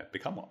become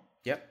one.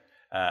 Yep.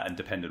 And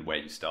depending on where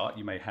you start,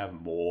 you may have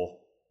more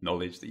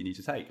knowledge that you need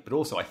to take. But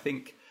also I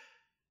think,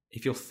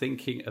 if you're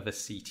thinking of a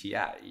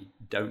CTA,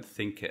 don't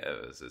think of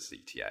it as a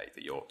CTA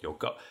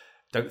that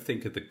don't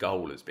think of the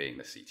goal as being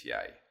the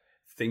CTA.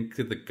 Think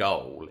of the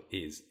goal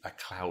is a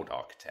cloud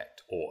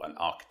architect or an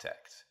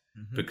architect,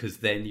 because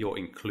then you're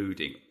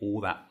including all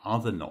that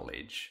other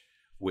knowledge,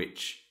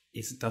 which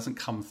doesn't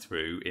come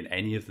through in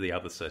any of the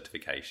other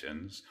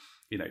certifications.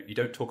 You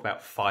don't talk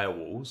about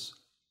firewalls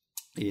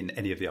in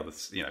any of the other,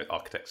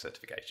 architect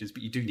certifications,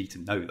 but you do need to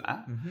know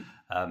that.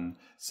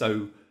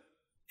 So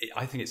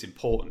I think it's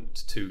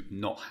important to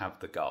not have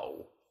the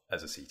goal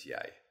as a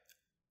CTA.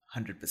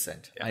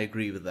 100%. Yeah. I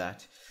agree with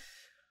that.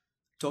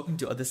 Talking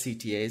to other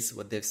CTAs,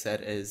 what they've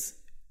said is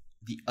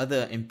the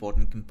other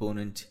important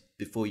component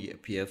before you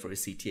appear for a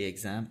CTA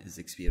exam is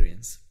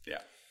experience.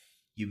 Yeah.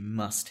 You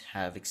must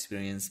have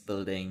experience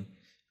building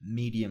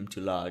medium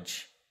to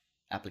large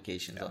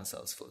applications on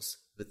Salesforce.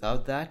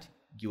 Without that,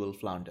 you will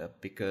flounder,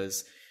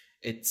 because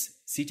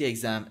CTA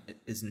exam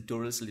is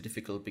notoriously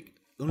difficult. The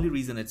only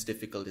reason it's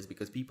difficult is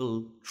because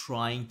people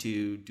trying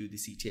to do the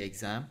CTA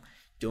exam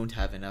don't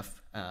have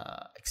enough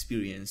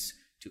experience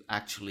to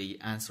actually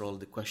answer all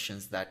the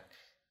questions that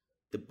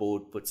the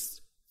board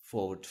puts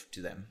forward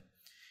to them.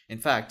 In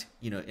fact,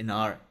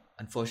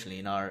 unfortunately,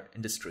 in our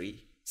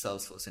industry,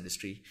 Salesforce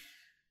industry,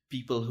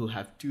 people who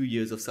have 2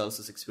 years of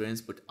Salesforce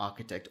experience put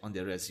architect on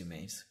their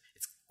resumes.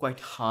 It's quite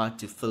hard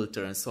to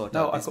filter and sort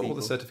out. No, I've got all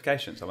the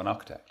certifications. I'm an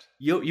architect.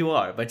 You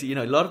are, but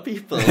a lot of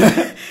people.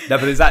 No,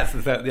 but that's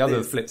the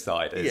other flip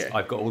side. Is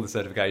I've got all the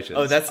certifications.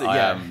 Oh, that's it.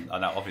 Yeah,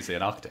 I'm obviously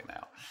an architect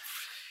now.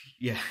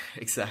 Yeah,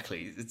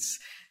 exactly. It's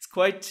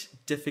quite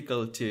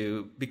difficult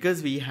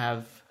because we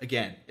have,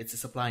 again, it's a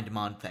supply and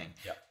demand thing.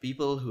 Yeah.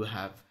 People who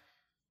have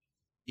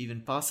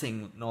even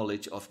passing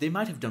knowledge of, they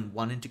might have done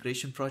one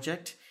integration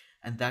project,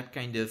 and that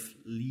kind of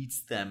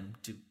leads them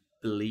to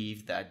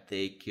believe that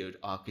they could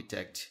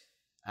architect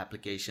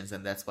applications,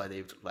 and that's why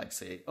they would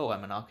say, oh,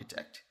 I'm an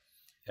architect.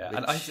 Yeah,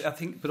 and I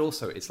think, but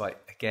also it's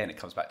again, it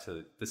comes back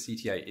to the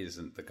CTA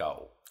isn't the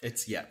goal.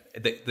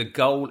 The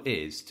goal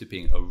is to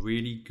being a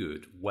really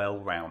good,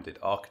 well-rounded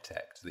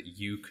architect that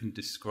you can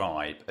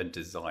describe and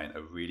design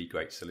a really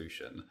great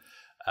solution.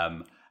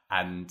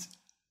 And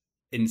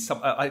in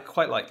some, I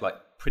quite like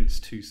Prince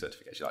 2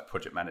 certification, like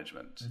project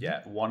management. Mm-hmm.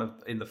 Yeah,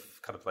 in the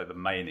kind of the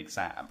main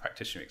exam,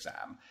 practitioner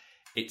exam,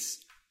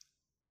 it's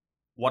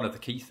one of the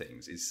key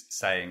things is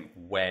saying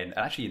when,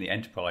 actually in the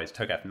enterprise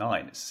TOGAF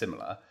 9, it's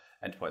similar,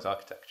 enterprise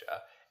architecture,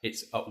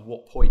 it's at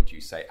what point do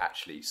you say,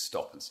 actually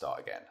stop and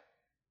start again?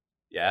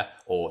 Yeah,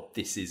 or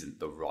this isn't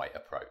the right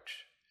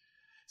approach.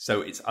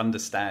 So it's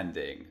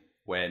understanding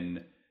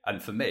when,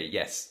 and for me,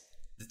 yes,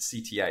 the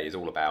CTA is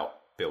all about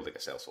building a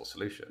Salesforce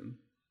solution,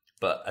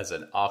 but as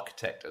an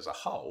architect as a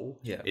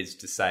whole, is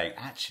to saying,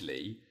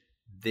 actually,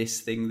 this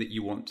thing that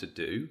you want to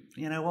do,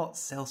 you know what,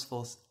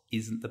 Salesforce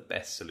isn't the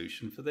best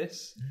solution for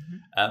this,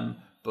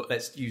 but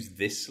let's use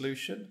this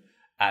solution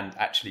and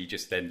actually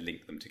just then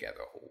link them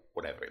together or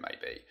whatever it may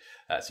be.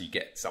 So you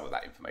get some of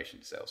that information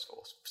to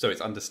Salesforce. So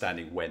it's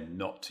understanding when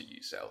not to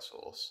use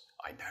Salesforce.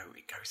 I know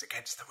it goes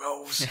against the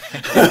rules,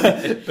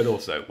 but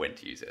also when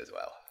to use it as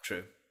well.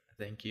 True.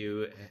 I think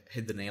you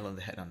hit the nail on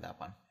the head on that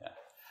one.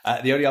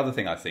 Yeah. The only other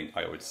thing I think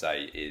I would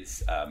say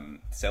is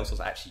Salesforce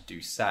actually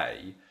do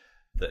say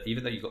that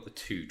even though you've got the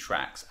 2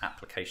 tracks,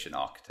 application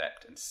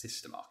architect and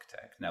system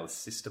architect, now the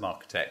system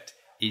architect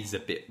is a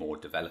bit more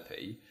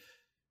developer-y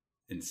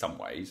in some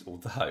ways,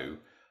 although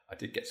I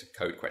did get some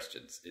code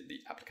questions in the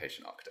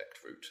application architect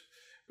route,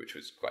 which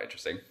was quite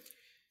interesting,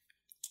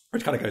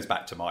 which kind of goes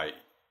back to my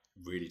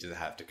really to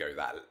have to go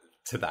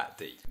that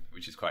deep,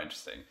 which is quite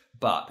interesting.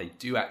 But they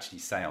do actually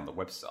say on the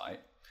website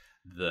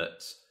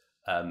that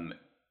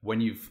when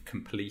you've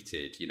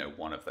completed,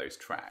 one of those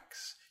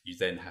tracks, you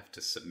then have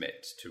to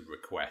submit to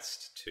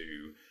request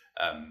to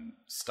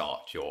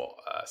start your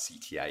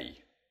CTA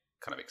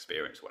kind of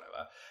experience,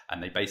 whatever.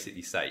 And they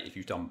basically say if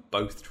you've done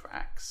both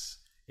tracks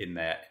in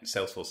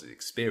Salesforce's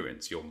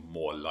experience, you're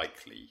more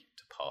likely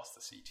to pass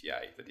the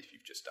CTA than if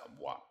you've just done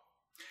one.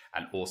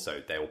 And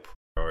also they'll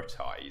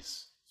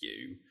prioritize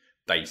you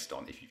based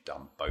on if you've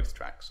done both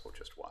tracks or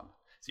just one.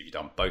 So if you've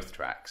done both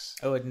tracks...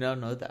 Oh, I did not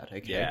know that.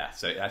 Okay. Yeah,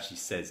 so it actually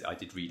says, I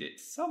did read it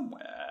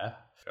somewhere.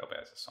 Probably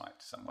as a site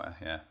somewhere,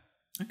 yeah.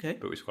 Okay.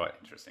 But it was quite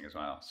interesting as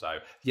well. So,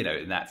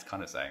 and that's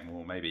kind of saying,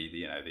 well, maybe,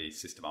 the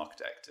system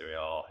architect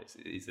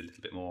is a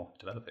little bit more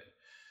developing.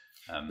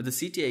 But the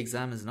CTA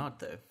exam is not,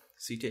 though.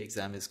 CTA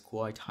exam is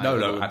quite high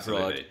level. No,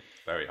 absolutely. Broad.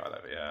 Very high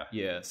level, yeah.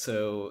 Yeah,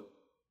 so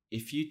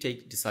if you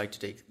decide to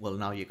take, well,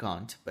 now you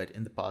can't, but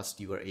in the past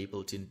you were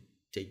able to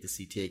take the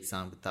CTA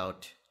exam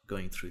without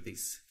going through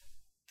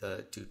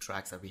the 2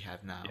 tracks that we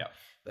have now. Yeah.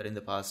 But in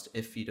the past,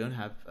 if you don't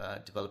have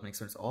development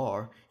experience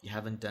or you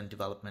haven't done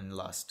development in the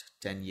last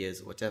 10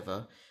 years or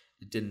whatever,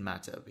 it didn't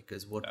matter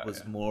because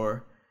what's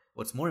more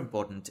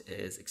important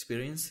is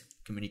experience,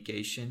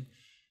 communication,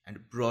 and a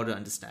broader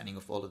understanding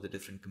of all of the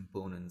different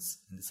components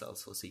in the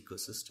Salesforce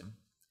ecosystem.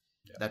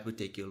 Yeah. That would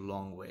take you a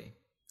long way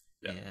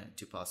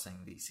to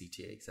passing the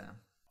CTA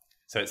exam.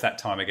 So it's that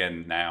time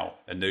again now,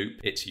 Anoop.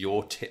 It's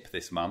your tip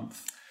this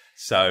month.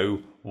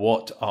 So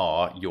what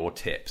are your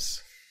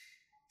tips?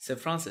 So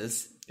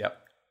Francis,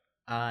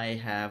 I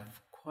have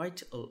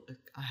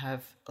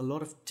a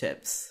lot of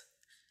tips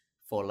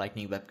for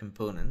Lightning Web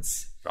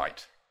Components.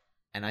 Right.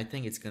 And I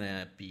think it's going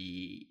to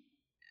be,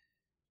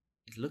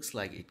 it looks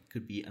like it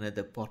could be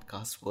another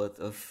podcast worth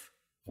of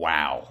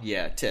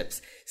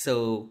tips.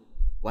 So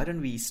why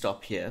don't we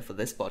stop here for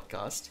this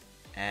podcast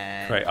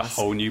and create a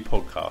whole new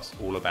podcast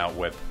all about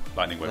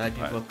Lightning Web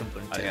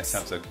Components. I think that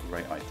sounds a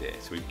great idea.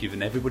 So we've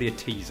given everybody a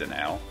teaser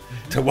now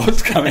to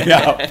what's coming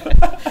up.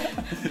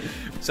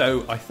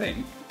 So I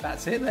think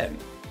that's it then.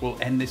 We'll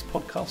end this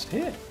podcast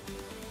here.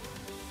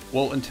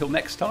 Well, until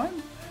next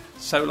time,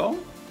 so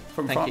long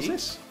from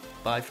Francis.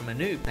 Bye from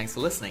Anoop. Thanks for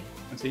listening.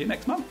 And see you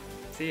next month.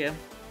 See ya.